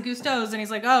rats in Gusteau's. And he's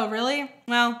like, oh, really?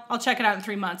 Well, I'll check it out in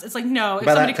 3 months. It's like, no. If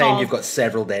By that time, you've got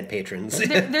several dead patrons.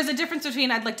 There's a difference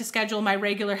between I'd like to schedule my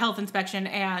regular health inspection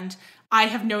and I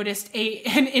have noticed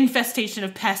an infestation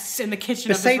of pests in the kitchen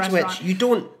of this restaurant. Besides which, you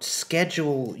don't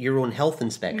schedule your own health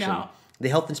inspection. No. The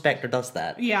health inspector does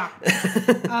that. Yeah.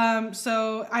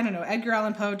 So, I don't know. Edgar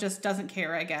Allan Poe just doesn't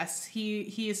care, I guess.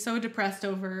 He is so depressed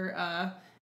over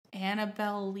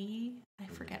Annabelle Lee. I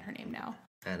forget her name now.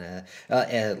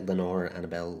 Lenore,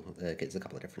 Annabelle, gets a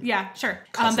couple of different... Yeah, sure.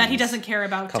 That he doesn't care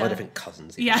about... A couple of different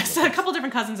cousins. Yes, a couple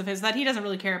different cousins of his that he doesn't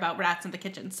really care about rats in the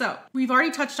kitchen. So, we've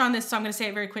already touched on this, so I'm going to say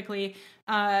it very quickly.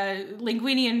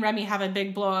 Linguini and Remy have a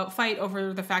big blowout fight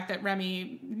over the fact that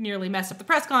Remy nearly messed up the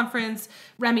press conference.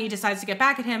 Remy decides to get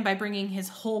back at him by bringing his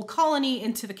whole colony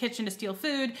into the kitchen to steal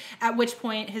food, at which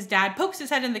point his dad pokes his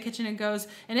head in the kitchen and goes,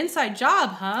 an inside job,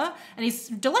 huh? And he's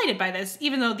delighted by this,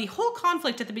 even though the whole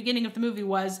conflict at the beginning of the movie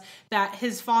was that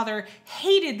his father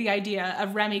hated the idea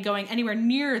of Remy going anywhere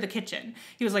near the kitchen.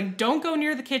 He was like, don't go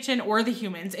near the kitchen or the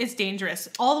humans. It's dangerous.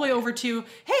 All the way over to,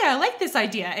 hey, I like this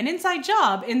idea, an inside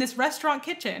job in this restaurant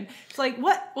kitchen. It's like,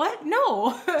 what?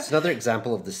 No. It's another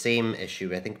example of the same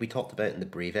issue I think we talked about in the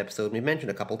Brave episode. We mentioned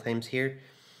a couple times here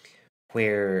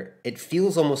where it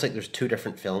feels almost like there's two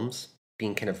different films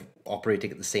being kind of operating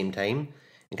at the same time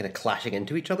and kind of clashing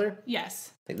into each other.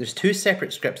 Yes. Like there's two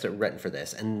separate scripts that were written for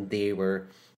this, and they were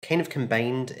kind of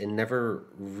combined and never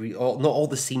not all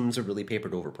the seams are really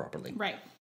papered over properly. Right.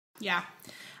 Yeah.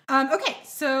 Okay,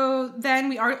 so then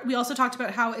we also talked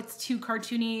about how it's too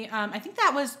cartoony. I think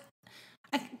that was...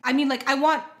 I mean, like, I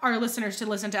want our listeners to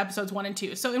listen to episodes 1 and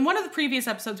 2. So in one of the previous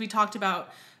episodes, we talked about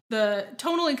the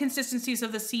tonal inconsistencies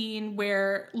of the scene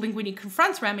where Linguini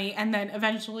confronts Remy and then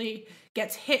eventually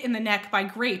gets hit in the neck by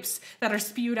grapes that are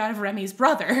spewed out of Remy's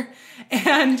brother.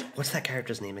 And what's that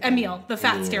character's name again? Emile, the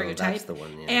fat stereotype. That's the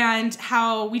one, yeah. And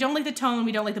how we don't like the tone,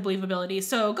 we don't like the believability.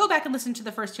 So go back and listen to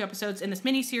the first 2 episodes in this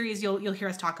mini-series. You'll hear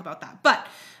us talk about that. But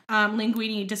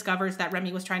Linguini discovers that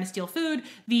Remy was trying to steal food.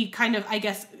 The kind of, I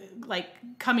guess, like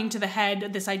coming to the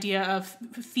head, this idea of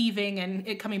thieving and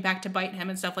it coming back to bite him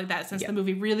and stuff like that, since the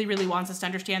movie really, really wants us to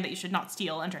understand that you should not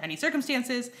steal under any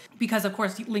circumstances. Because, of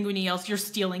course, Linguini yells, you're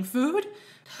stealing food.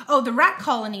 Oh, the rat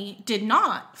colony did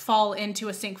not fall into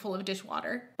a sink full of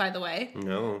dishwater, by the way.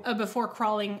 No. Before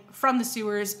crawling from the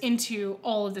sewers into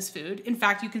all of this food. In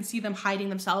fact, you can see them hiding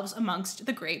themselves amongst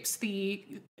the grapes,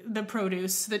 the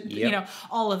produce, you know,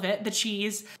 all of it, the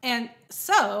cheese. And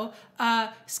so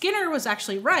Skinner was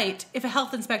actually right. If a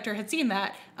health inspector had seen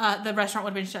that, the restaurant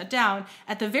would have been shut down.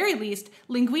 At the very least,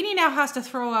 Linguini now has to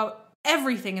throw out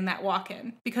everything in that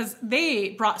walk-in because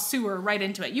they brought sewer right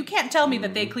into it. You can't tell me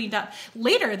that they cleaned up.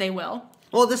 Later they will.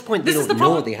 Well, at this point, they don't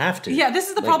know they have to. Yeah, this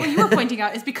is the problem you were pointing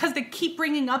out, is because they keep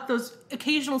bringing up those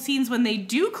occasional scenes when they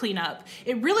do clean up.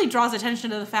 It really draws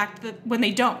attention to the fact that when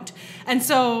they don't. And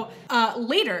so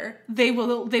later, they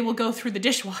will go through the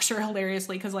dishwasher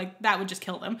hilariously, because like that would just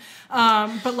kill them.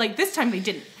 But like this time they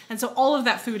didn't. And so all of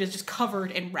that food is just covered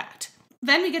in rat.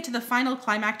 Then we get to the final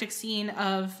climactic scene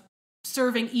of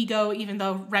serving Ego, even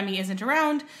though Remy isn't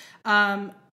around.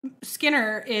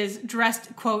 Skinner is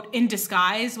dressed, quote, in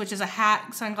disguise, which is a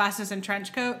hat, sunglasses, and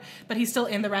trench coat, but he's still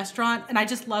in the restaurant. And I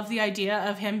just love the idea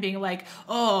of him being like,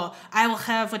 oh, I will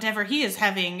have whatever he is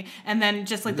having. And then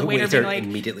just like the waiter being like,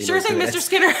 immediately sure thing, Mr.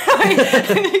 Skinner.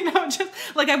 Like, you know, just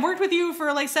like I've worked with you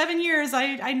for like 7 years.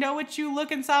 I know what you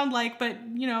look and sound like, but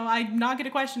you know, I'm not going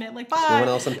to question it. Like, bye. There's no one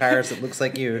else in Paris that looks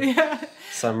like you. Yeah.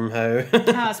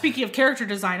 Somehow. Speaking of character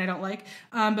design, I don't like.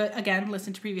 But again,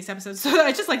 listen to previous episodes. So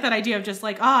I just like that idea of just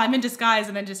like, I'm in disguise,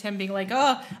 and then just him being like,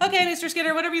 oh, okay, Mr.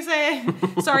 Skinner, whatever you say.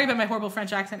 Sorry about my horrible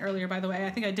French accent earlier, by the way. I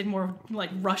think I did more like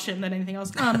Russian than anything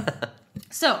else.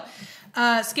 So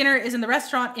Skinner is in the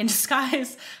restaurant in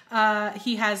disguise.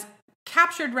 He has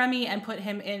captured Remy and put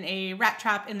him in a rat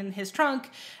trap in his trunk,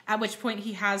 at which point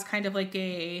he has kind of like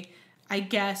a, I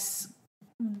guess,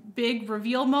 big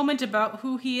reveal moment about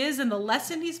who he is and the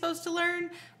lesson he's supposed to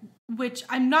learn, which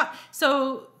I'm not.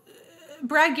 So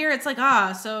Brad Garrett's like,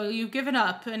 so you've given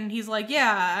up. And he's like,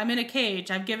 yeah, I'm in a cage.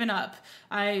 I've given up.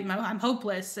 I'm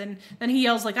hopeless. And then he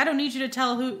yells like, I don't need you to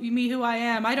tell me who I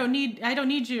am. I don't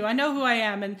need you. I know who I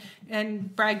am.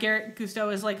 And Brad Garrett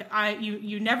Cousteau is like,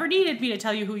 you never needed me to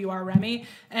tell you who you are, Remy.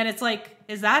 And it's like,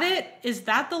 is that it? Is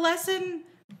that the lesson?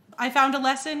 I found a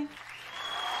lesson.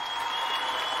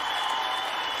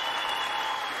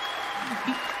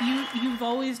 You've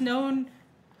always known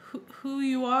who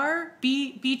you are.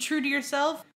 Be true to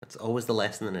yourself. That's always the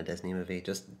lesson in a Disney movie.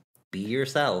 Just be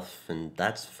yourself, and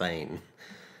that's fine.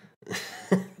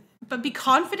 But be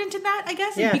confident in that, I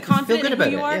guess. Yeah, and be confident feel good in about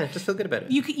who you are. Yeah, just feel good about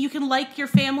it. You can like your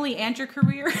family and your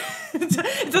career.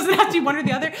 It doesn't have to be one or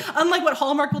the other. Unlike what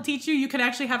Hallmark will teach you, you can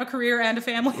actually have a career and a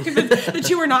family. The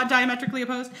two are not diametrically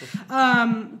opposed.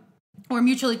 Or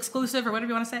mutually exclusive, or whatever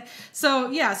you want to say.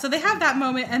 So yeah, so they have that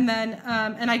moment, and then,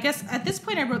 and I guess at this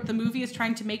point I wrote the movie is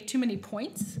trying to make too many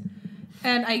points.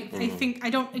 And I think,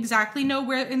 I don't exactly know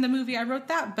where in the movie I wrote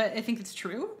that, but I think it's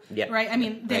true. Yeah. Right? I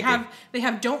mean, they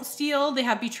have don't steal, they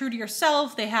have be true to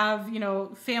yourself, they have,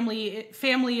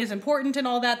 family is important and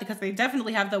all that, because they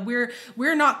definitely have the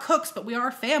we're not cooks, but we are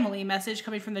family message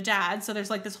coming from the dad. So there's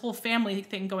like this whole family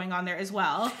thing going on there as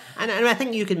well. And I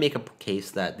think you can make a case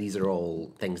that these are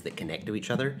all things that connect to each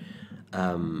other.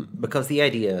 Because the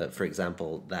idea, for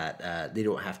example, that they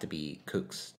don't have to be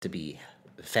cooks to be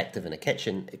effective in a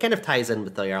kitchen, it kind of ties in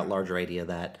with the larger idea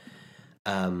that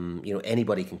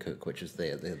anybody can cook, which is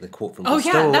the quote from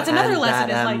Cousteau. That's another lesson.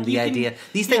 That, is like the idea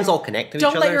these things all connect to each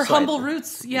other. Don't let your humble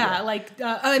roots,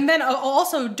 and then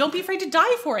also don't be afraid to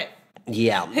die for it.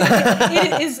 Yeah.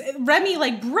 It is Remy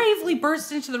like bravely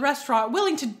bursts into the restaurant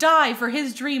willing to die for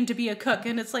his dream to be a cook,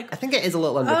 and it's like, I think it is a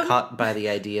little undercut by the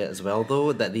idea as well,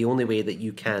 though, that the only way that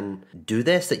you can do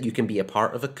this, that you can be a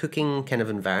part of a cooking kind of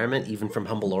environment, even from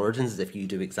humble origins, is if you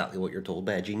do exactly what you're told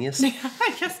by a genius.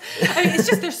 I guess. I mean, it's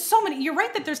just there's so many. You're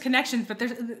right that there's connections, but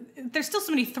there's still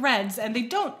so many threads, and they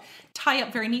don't tie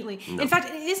up very neatly. No. In fact,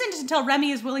 it isn't until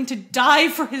Remy is willing to die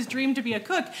for his dream to be a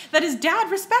cook that his dad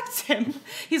respects him.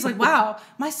 He's like, wow,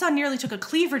 my son nearly took a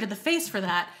cleaver to the face for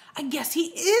that. I guess he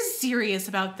is serious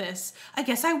about this. I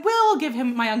guess I will give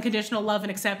him my unconditional love and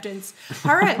acceptance.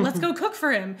 All right, let's go cook for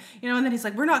him. And then he's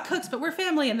like, we're not cooks, but we're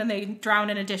family. And then they drown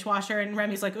in a dishwasher. And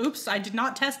Remy's like, oops, I did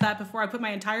not test that before I put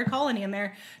my entire colony in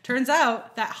there. Turns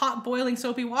out that hot, boiling,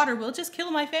 soapy water will just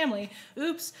kill my family.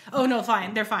 Oops. Oh, no,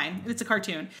 fine. They're fine. It's a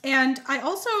cartoon. And I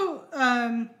also,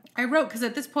 I wrote, because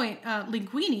at this point,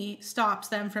 Linguini stops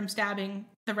them from stabbing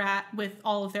the rat with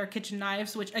all of their kitchen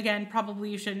knives, which again, probably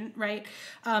you shouldn't, right?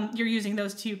 You're using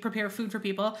those to prepare food for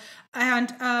people. And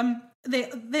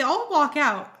they all walk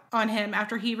out on him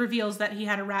after he reveals that he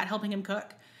had a rat helping him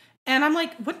cook. And I'm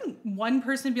like, wouldn't one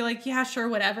person be like, yeah, sure,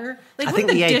 whatever? Like,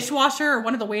 wouldn't the dishwasher or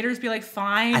one of the waiters be like,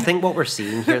 fine? I think what we're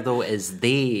seeing here, though, is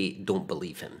they don't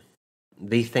believe him.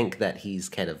 They think that he's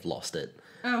kind of lost it.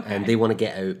 Okay. And they want to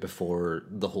get out before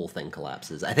the whole thing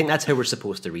collapses. I think that's how we're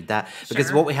supposed to read that.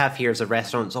 Because what we have here is a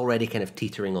restaurant that's already kind of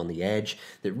teetering on the edge,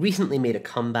 that recently made a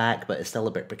comeback, but is still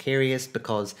a bit precarious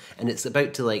and it's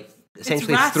about to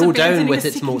essentially throw down with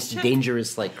its most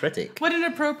dangerous critic. What an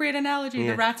appropriate analogy.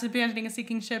 Yeah. The rat's abandoning a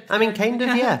sinking ship. I mean, kind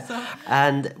of, yeah. So.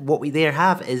 And what we there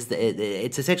have is that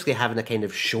it's essentially having a kind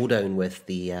of showdown with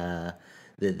the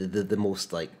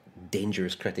most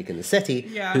dangerous critic in the city,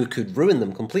 who could ruin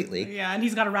them completely. Yeah, and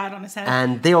he's got a rat on his head.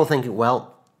 And they all think,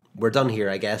 well, we're done here,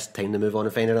 I guess. Time to move on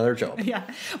and find another job. Yeah.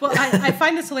 Well, I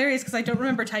find this hilarious because I don't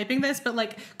remember typing this,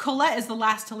 but Colette is the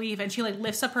last to leave, and she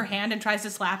lifts up her hand and tries to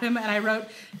slap him, and I wrote,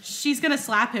 she's gonna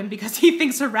slap him because he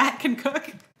thinks a rat can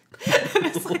cook.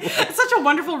 It's such a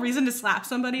wonderful reason to slap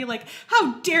somebody.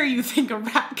 How dare you think a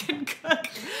rat can cook?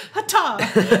 Hata!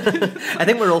 I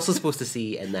think we're also supposed to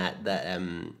see in that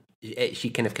she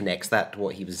kind of connects that to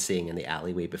what he was saying in the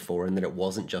alleyway before, and that it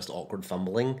wasn't just awkward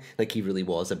fumbling. Like, he really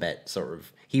was a bit sort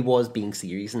of, he was being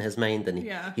serious in his mind, and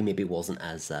he maybe wasn't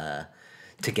as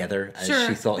together as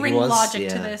she thought he was. Logic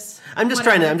to this. I'm just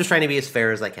trying to be as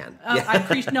fair as I can. I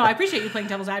appreciate you playing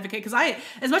devil's advocate, because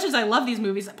as much as I love these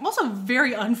movies, I'm also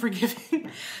very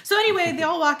unforgiving. So anyway, they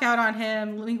all walk out on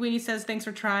him. Linguini says, "Thanks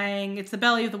for trying." It's the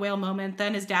belly of the whale moment.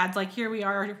 Then his dad's like, "Here we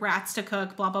are, rats to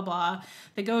cook, blah, blah, blah."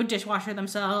 They go dishwasher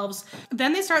themselves.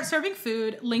 Then they start serving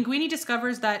food. Linguini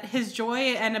discovers that his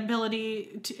joy with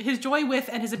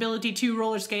and his ability to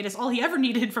roller skate is all he ever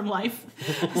needed from life.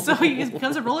 So he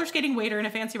becomes a roller skating waiter in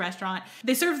a fancy restaurant.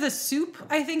 They serve the soup,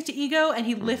 I think, to Ego, and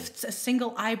he lifts a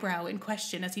single eyebrow in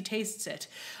question as he tastes it.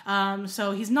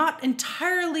 So he's not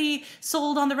entirely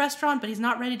sold on the restaurant, but he's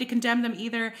not ready to condemn them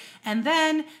either. And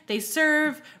then they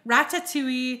serve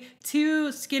Ratatouille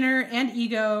to Skinner and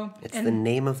Ego. It's the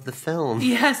name of the film.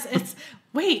 Yes,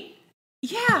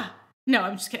 No,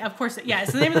 I'm just kidding. Of course,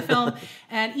 it's the name of the film.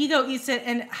 And Ego eats it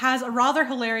and has a rather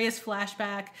hilarious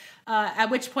flashback,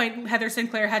 at which point Heather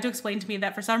Sinclair had to explain to me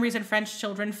that for some reason French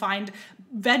children find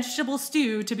vegetable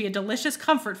stew to be a delicious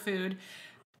comfort food.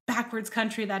 Backwards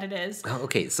country that it is. Oh,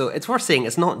 okay, so it's worth saying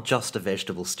it's not just a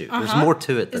vegetable stew. There's more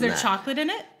to it than that. Is there chocolate in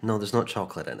it? No, there's not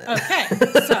chocolate in it. Okay,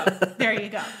 so there you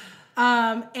go.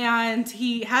 And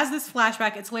he has this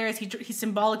flashback. It's hilarious. He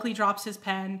symbolically drops his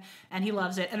pen and he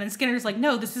loves it. And then Skinner's like,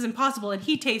 "No, this is impossible." And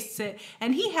he tastes it.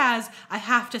 And he has, I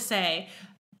have to say,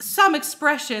 some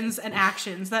expressions and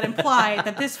actions that imply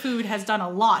that this food has done a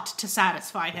lot to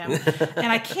satisfy him.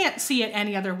 And I can't see it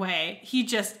any other way.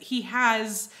 He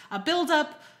has a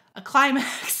buildup, a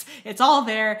climax. It's all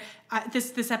there.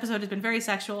 This episode has been very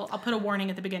sexual. I'll put a warning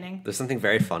at the beginning. There's something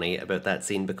very funny about that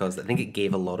scene, because I think it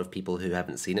gave a lot of people who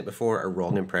haven't seen it before a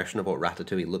wrong impression of what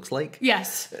Ratatouille looks like.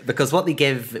 Yes. Because what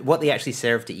they actually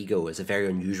serve to Ego is a very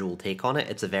unusual take on it.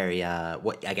 It's a very,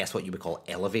 what you would call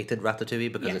elevated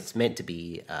Ratatouille, because it's meant to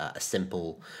be a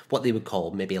simple, what they would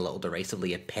call maybe a little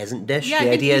derisively a peasant dish. Yeah,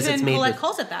 the idea is it's made with,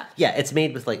 calls it that. Yeah, it's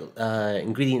made with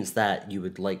ingredients that you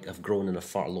would have grown in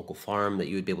a local farm, that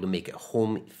you would be able to make at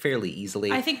home fairly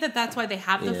easily. I think that's why they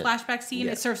have the flashback scene.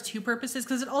 It serves two purposes,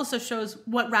 because it also shows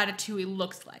what Ratatouille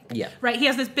looks like. Yeah. Right? He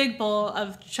has this big bowl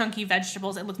of chunky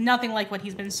vegetables. It looks nothing like what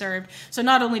he's been served. So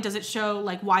not only does it show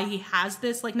why he has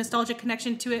this nostalgic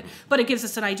connection to it, but it gives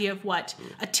us an idea of what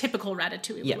a typical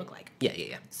Ratatouille would look like.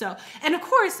 Yeah. So, and of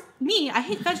course, I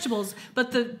hate vegetables,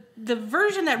 but the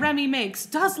version that Remy makes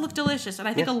does look delicious, and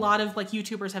I think a lot of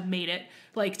YouTubers have made it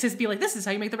to be this is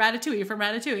how you make the Ratatouille from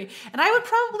Ratatouille, and I would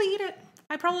probably eat it.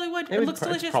 I probably would. It looks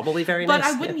delicious. It's probably very nice. But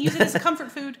I wouldn't use it as a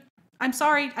comfort food. I'm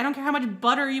sorry. I don't care how much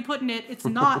butter you put in it. It's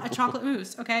not a chocolate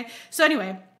mousse, okay? So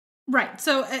anyway, right.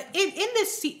 So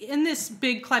in this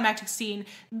big climactic scene,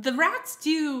 the rats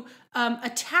do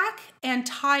attack and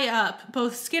tie up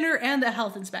both Skinner and the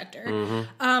health inspector.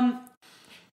 Mm-hmm.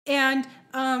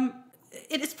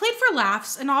 It is played for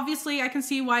laughs, and obviously I can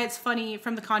see why it's funny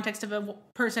from the context of a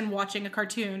person watching a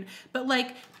cartoon. But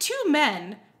two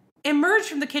men emerged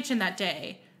from the kitchen that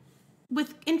day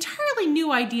with entirely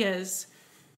new ideas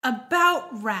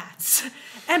about rats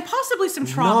and possibly some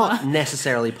trauma. Not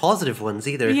necessarily positive ones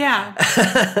either. Yeah.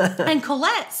 And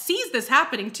Colette sees this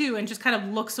happening too and just kind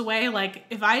of looks away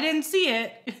if I didn't see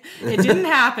it, it didn't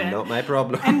happen. Not my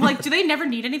problem. And do they never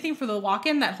need anything for the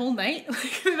walk-in that whole night?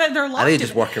 They're locked. I think they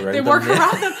just work around them. They work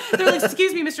around them. They're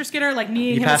 "Excuse me, Mr. Skinner,"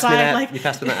 kneeing him aside. You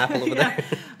passed me that apple over there.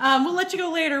 We'll let you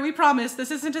go later. We promise. This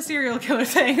isn't a serial killer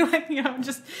thing.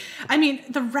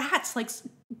 The rats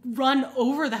run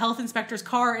over the health inspector's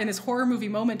car in this horror movie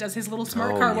moment as his little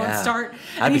smart car won't start.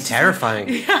 That'd be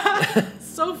terrifying.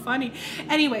 So funny.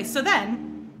 Anyway, so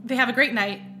then they have a great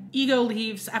night. Ego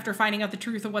leaves after finding out the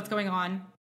truth of what's going on.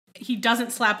 He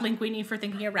doesn't slap Linguini for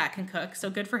thinking a rat can cook, so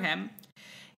good for him.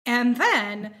 And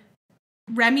then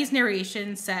Remy's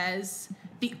narration says,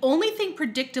 "The only thing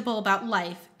predictable about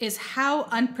life is how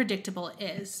unpredictable it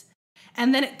is."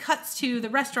 And then it cuts to the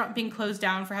restaurant being closed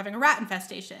down for having a rat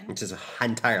infestation. Which is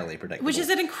entirely predictable. Which is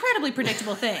an incredibly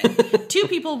predictable thing. 2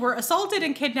 people were assaulted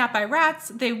and kidnapped by rats.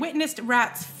 They witnessed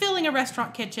rats filling a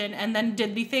restaurant kitchen and then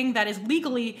did the thing that is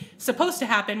legally supposed to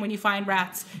happen when you find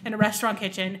rats in a restaurant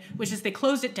kitchen, which is they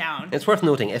closed it down. It's worth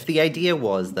noting, if the idea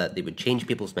was that they would change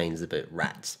people's minds about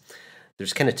rats,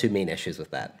 there's kind of 2 main issues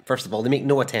with that. First of all, they make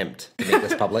no attempt to make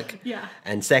this public. Yeah.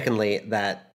 And secondly,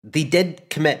 that they did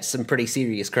commit some pretty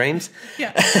serious crimes.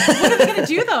 Yeah. What are they going to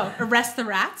do, though? Arrest the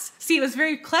rats? See, it was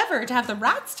very clever to have the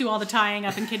rats do all the tying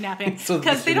up and kidnapping,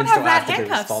 because they don't have rat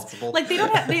handcuffs.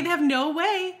 They have no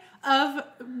way of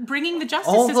bringing the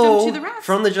justice system to the rats.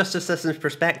 From the justice system's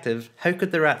perspective, how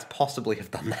could the rats possibly have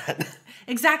done that?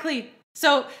 Exactly.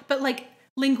 So, but like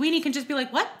Linguini can just be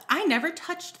like, what? I never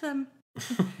touched them.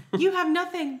 You have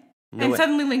nothing. And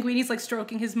suddenly Linguini's like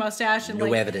stroking his mustache and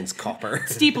no evidence, copper.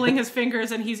 steepling his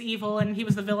fingers, and he's evil and he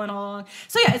was the villain all along.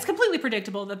 So yeah, it's completely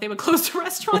predictable that they would close the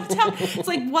restaurant down. It's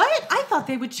like, what? I thought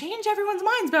they would change everyone's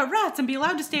minds about rats and be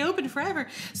allowed to stay open forever.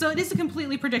 So it is a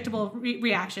completely predictable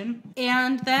reaction.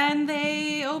 And then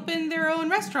they open their own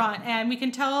restaurant, and we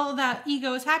can tell that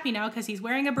Ego is happy now because he's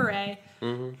wearing a beret.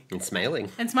 Mm-hmm. And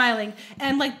smiling.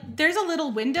 And like there's a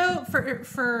little window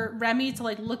for Remy to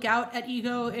like look out at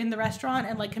Ego in the restaurant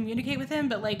and like communicate with him,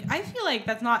 but like I feel like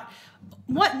that's not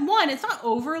it's not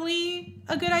overly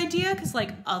a good idea, because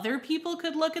like other people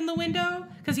could look in the window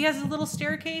because he has a little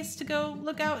staircase to go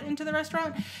look out into the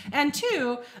restaurant. And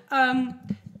two,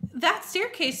 that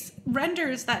staircase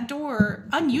renders that door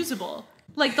unusable.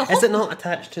 Like the whole is it not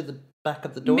attached to the back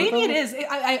of the door? Maybe though? it is.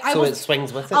 It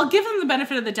swings with it? I'll give them the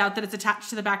benefit of the doubt that it's attached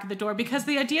to the back of the door, because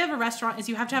the idea of a restaurant is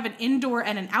you have to have an indoor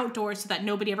and an outdoor so that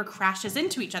nobody ever crashes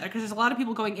into each other, because there's a lot of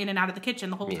people going in and out of the kitchen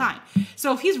the whole time.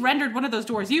 So if he's rendered one of those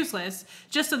doors useless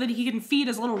just so that he can feed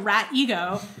his little rat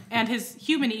ego and his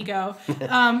human ego,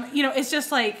 it's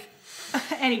just like...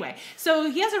 Anyway, so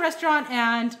he has a restaurant,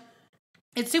 and...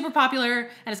 it's super popular,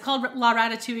 and it's called La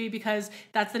Ratatouille because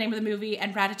that's the name of the movie.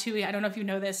 And Ratatouille, I don't know if you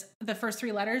know this, the first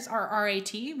three letters are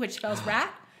R-A-T, which spells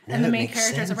rat, and the main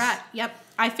character is a rat. Yep,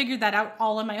 I figured that out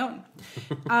all on my own.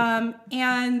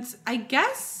 And I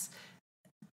guess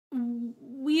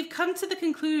we've come to the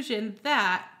conclusion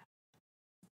that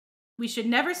we should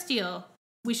never steal.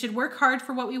 We should work hard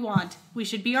for what we want. We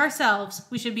should be ourselves.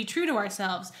 We should be true to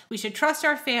ourselves. We should trust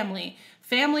our family.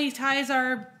 Family ties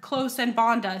are close and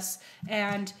bond us.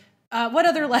 And what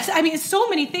other lessons? I mean, so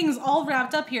many things all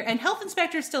wrapped up here. And health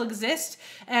inspectors still exist.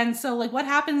 And so, like, what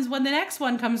happens when the next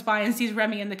one comes by and sees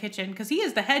Remy in the kitchen? Because he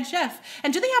is the head chef.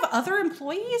 And do they have other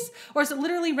employees? Or is it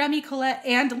literally Remy, Colette,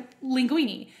 and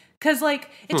Linguini? Because,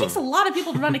 like, it takes a lot of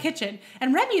people to run a kitchen.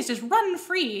 And Remy is just running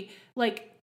free. Like,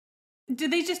 do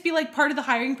they just be like part of the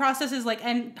hiring process? Is like,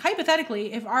 and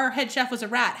hypothetically, if our head chef was a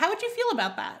rat, how would you feel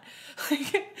about that?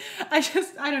 Like,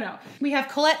 I don't know. We have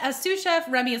Colette as sous chef,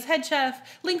 Remy as head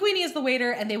chef, Linguini as the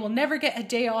waiter, and they will never get a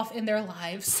day off in their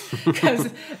lives because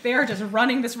they are just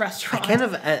running this restaurant.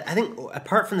 I think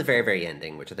apart from the very, very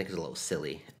ending, which I think is a little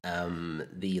silly,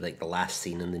 the last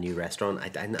scene in the new restaurant,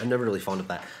 I'm never really fond of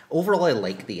that. Overall, I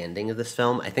like the ending of this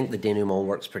film. I think the denouement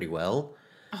works pretty well.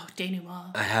 Oh,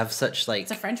 denouement. I have such like...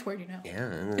 It's a French word, you know.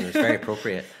 Yeah, it's very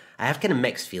appropriate. I have kind of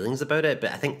mixed feelings about it,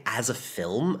 but I think as a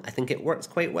film, I think it works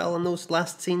quite well in those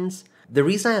last scenes. The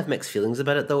reason I have mixed feelings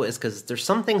about it, though, is because there's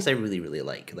some things I really, really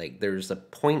like. Like, there's a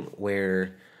point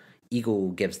where Ego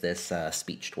gives this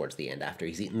speech towards the end after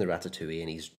he's eaten the ratatouille,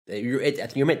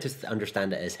 and you're meant to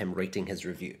understand it as him writing his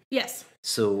review. Yes.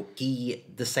 So he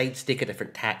decides to take a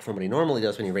different tack from what he normally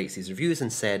does when he writes these reviews,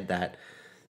 and said that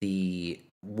the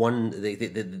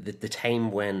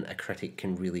time when a critic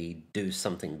can really do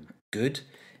something good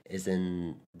is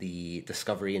in the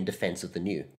discovery and defense of the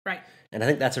new. Right. And I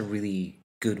think that's a really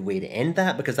good way to end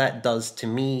that, because that does, to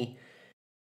me,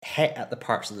 hit at the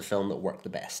parts of the film that work the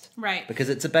best. Right. Because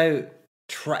it's about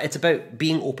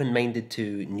being open-minded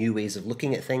to new ways of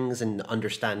looking at things and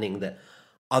understanding that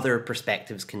other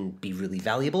perspectives can be really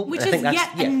valuable. Which is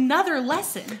yet another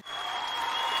lesson.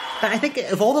 But I think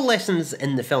of all the lessons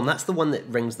in the film, that's the one that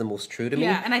rings the most true to me.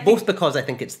 Yeah, and I think both because I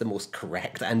think it's the most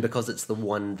correct and because it's the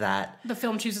one that the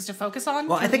film chooses to focus on.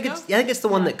 Well, I think it's the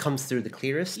one that comes through the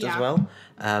clearest as well,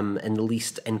 and the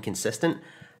least inconsistent.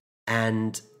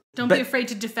 And don't be afraid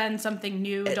to defend something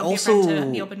new. Don't be afraid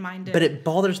to be open-minded. But it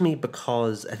bothers me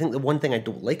because I think the one thing I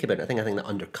don't like about it, I think that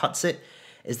undercuts it,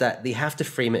 is that they have to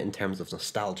frame it in terms of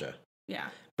nostalgia. Yeah.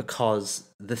 Because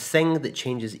the thing that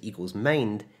changes Ego's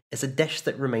mind is a dish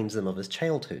that reminds them of his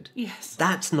childhood. Yes.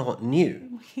 That's not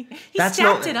new. He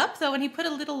stacked it up, though, and he put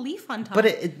a little leaf on top.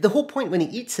 But the whole point when he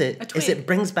eats it is it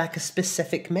brings back a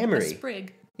specific memory. A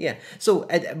sprig. Yeah. So,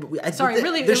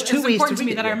 really, there's two ways important to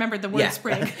me that I remembered the word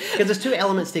sprig. Because there's two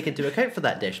elements taken into account for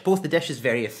that dish. Both the dish is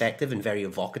very effective and very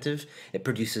evocative. It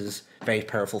produces very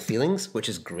powerful feelings, which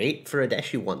is great for a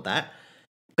dish. You want that.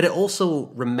 But it also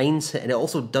reminds him, and it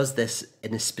also does this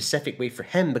in a specific way for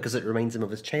him because it reminds him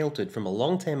of his childhood from a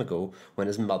long time ago when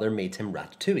his mother made him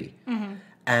ratatouille. Mm-hmm.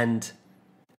 And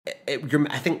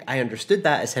I think I understood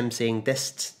that as him saying,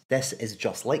 this is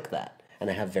just like that. And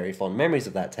I have very fond memories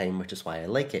of that time, which is why I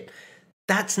like it.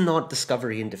 That's not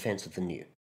discovery in defense of the new.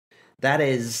 That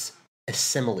is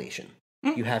assimilation.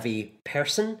 Mm-hmm. You have a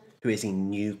person who is a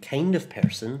new kind of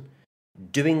person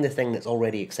doing the thing that's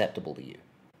already acceptable to you.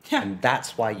 Yeah. And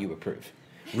that's why you approve.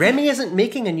 Remy isn't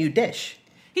making a new dish.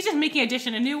 He's just making a dish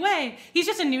in a new way. He's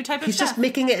just a new type of He's chef. just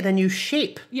making it in a new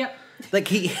shape. Yep. Like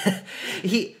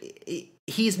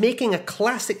he's making a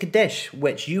classic dish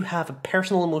which you have a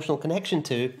personal emotional connection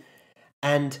to,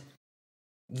 and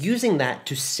using that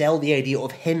to sell the idea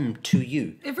of him to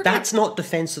you. That's not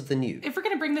defense of the new. If we're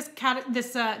going to bring this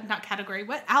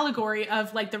allegory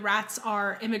of like the rats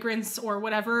are immigrants or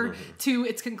whatever to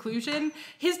its conclusion,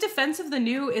 his defense of the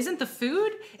new isn't the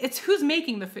food, it's who's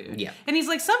making the food. Yeah. And he's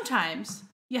like, sometimes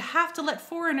you have to let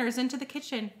foreigners into the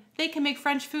kitchen. They can make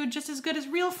French food just as good as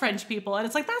real French people. And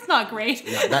it's like, that's not great.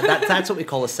 No, that's what we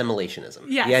call assimilationism.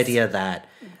 Yes. The idea that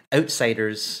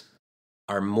outsiders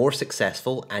are more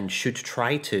successful and should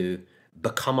try to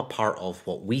become a part of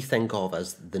what we think of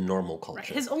as the normal culture. Right.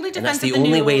 His only defense and that's the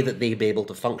only way that they'd be able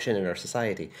to function in our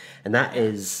society. And that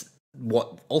is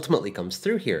what ultimately comes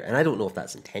through here. And I don't know if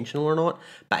that's intentional or not,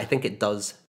 but I think it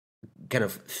does kind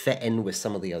of fit in with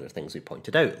some of the other things we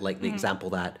pointed out, like the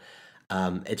example that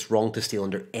it's wrong to steal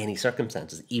under any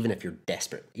circumstances, even if you're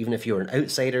desperate. Even if you're an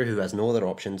outsider who has no other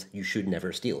options, you should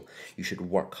never steal. You should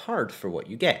work hard for what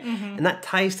you get. And that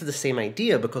ties to the same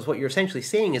idea, because what you're essentially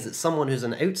saying is that someone who's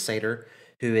an outsider,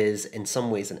 who is in some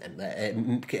ways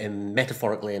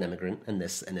metaphorically an immigrant in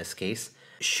this case,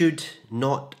 should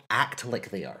not act like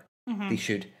they are. They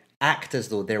should act as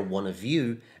though they're one of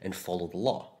you and follow the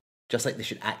law. Just like they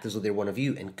should act as though they're one of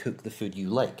you and cook the food you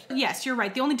like. Yes, you're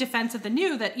right. The only defense of the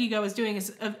new that Ego is doing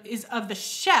is of the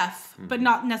chef, but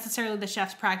not necessarily the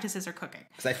chef's practices or cooking.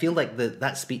 Because I feel like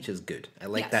that speech is good. I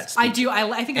like that I speech. do.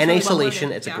 I think it's in really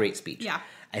isolation, well-worded. it's a great speech. Yeah.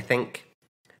 I think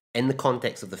in the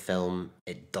context of the film,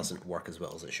 it doesn't work as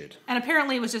well as it should. And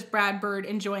apparently, it was just Brad Bird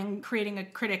enjoying creating a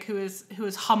critic who is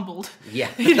humbled. Yeah,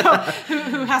 you know,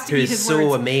 who has to who eat is his so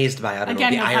words. amazed by the no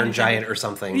Iron pun Giant intended. or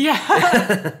something.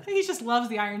 Yeah, he just loves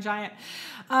the Iron Giant.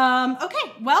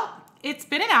 Okay, well, it's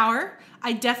been an hour.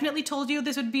 I definitely told you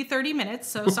this would be 30 minutes,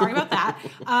 so sorry about that.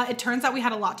 It turns out we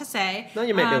had a lot to say. No,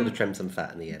 you might be able to trim some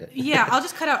fat in the edit. Yeah, I'll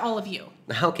just cut out all of you.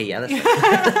 Okay, yeah, that's fine.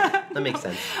 That makes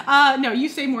sense. No, you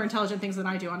say more intelligent things than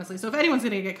I do, honestly. So if anyone's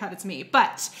going to get cut, it's me.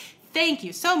 But thank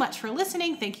you so much for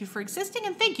listening. Thank you for existing.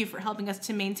 And thank you for helping us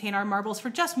to maintain our marbles for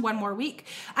just one more week.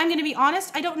 I'm going to be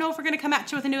honest. I don't know if we're going to come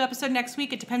at you with a new episode next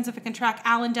week. It depends if I can track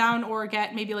Alan down or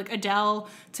get maybe like Adele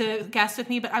to guest with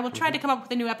me. But I will try to come up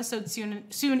with a new episode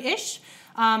soon-ish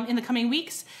in the coming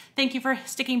weeks. Thank you for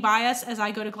sticking by us as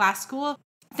I go to Glass School.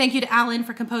 Thank you to Alan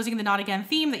for composing the Not Again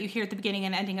theme that you hear at the beginning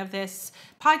and ending of this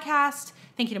podcast.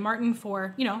 Thank you to Martyn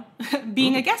for,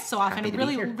 being a guest so often.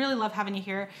 Really love having you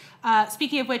here.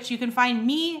 Speaking of which, you can find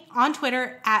me on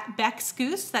Twitter at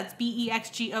BexGoose. That's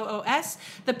BEXGOOS.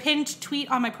 The pinned tweet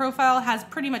on my profile has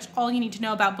pretty much all you need to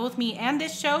know about both me and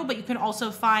this show, but you can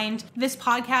also find this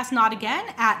podcast, Not Again,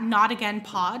 at Not Again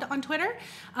Pod on Twitter.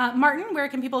 Martyn, where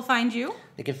can people find you?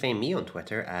 They can find me on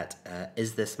Twitter at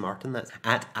isthismartyn. That's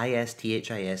at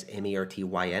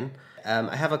ISTHISMARTYN.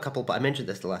 I have a couple, but I mentioned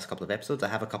this the last couple of episodes. I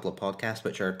have a couple of podcasts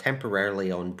which are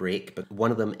temporarily on break, but one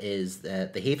of them is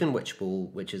The Haven, which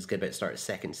is good about to start its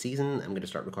second season. I'm going to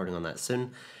start recording on that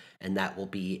soon, and that will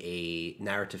be a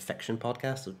narrative fiction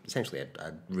podcast, so essentially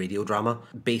a radio drama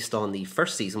based on the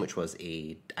first season, which was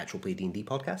a actual play D&D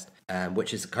podcast,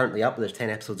 which is currently up. There's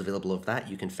 10 episodes available of that.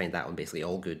 You can find that on basically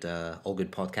all good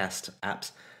podcast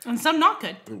apps. And some not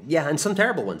good. Yeah, and some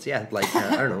terrible ones, yeah, like,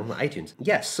 I don't know, iTunes.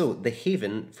 Yeah, so The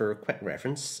Haven, for a quick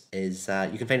reference, is,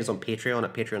 you can find us on Patreon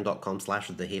at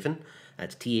patreon.com/TheHaven.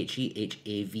 That's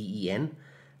TheHaven.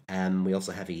 We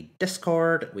also have a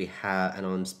Discord, and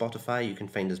on Spotify, you can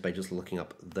find us by just looking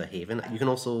up The Haven. You can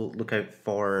also look out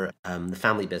for The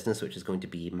Family Business, which is going to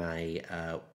be my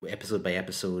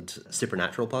episode-by-episode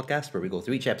supernatural podcast, where we go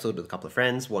through each episode with a couple of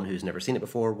friends, one who's never seen it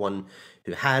before, one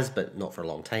who has, but not for a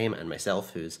long time, and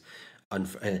myself, who's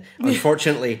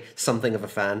unfortunately something of a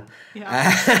fan.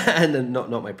 Yeah. And not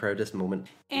my proudest moment.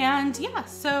 And yeah,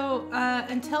 so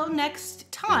until next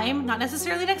time, not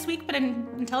necessarily next week, but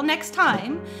until next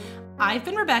time, I've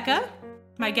been Rebecca.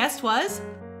 My guest was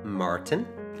Martyn.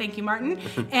 Thank you, Martyn.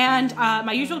 And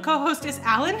my usual co-host is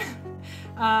Alan.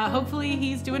 Hopefully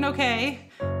he's doing okay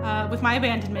with my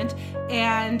abandonment.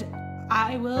 And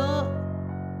I will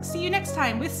see you next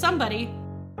time with somebody.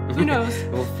 Who knows?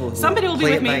 We'll somebody will be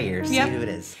with me. Play it by ear, see who it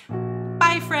is.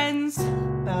 Bye, friends.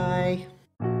 Bye.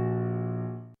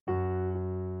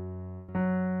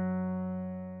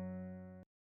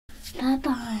 Papa.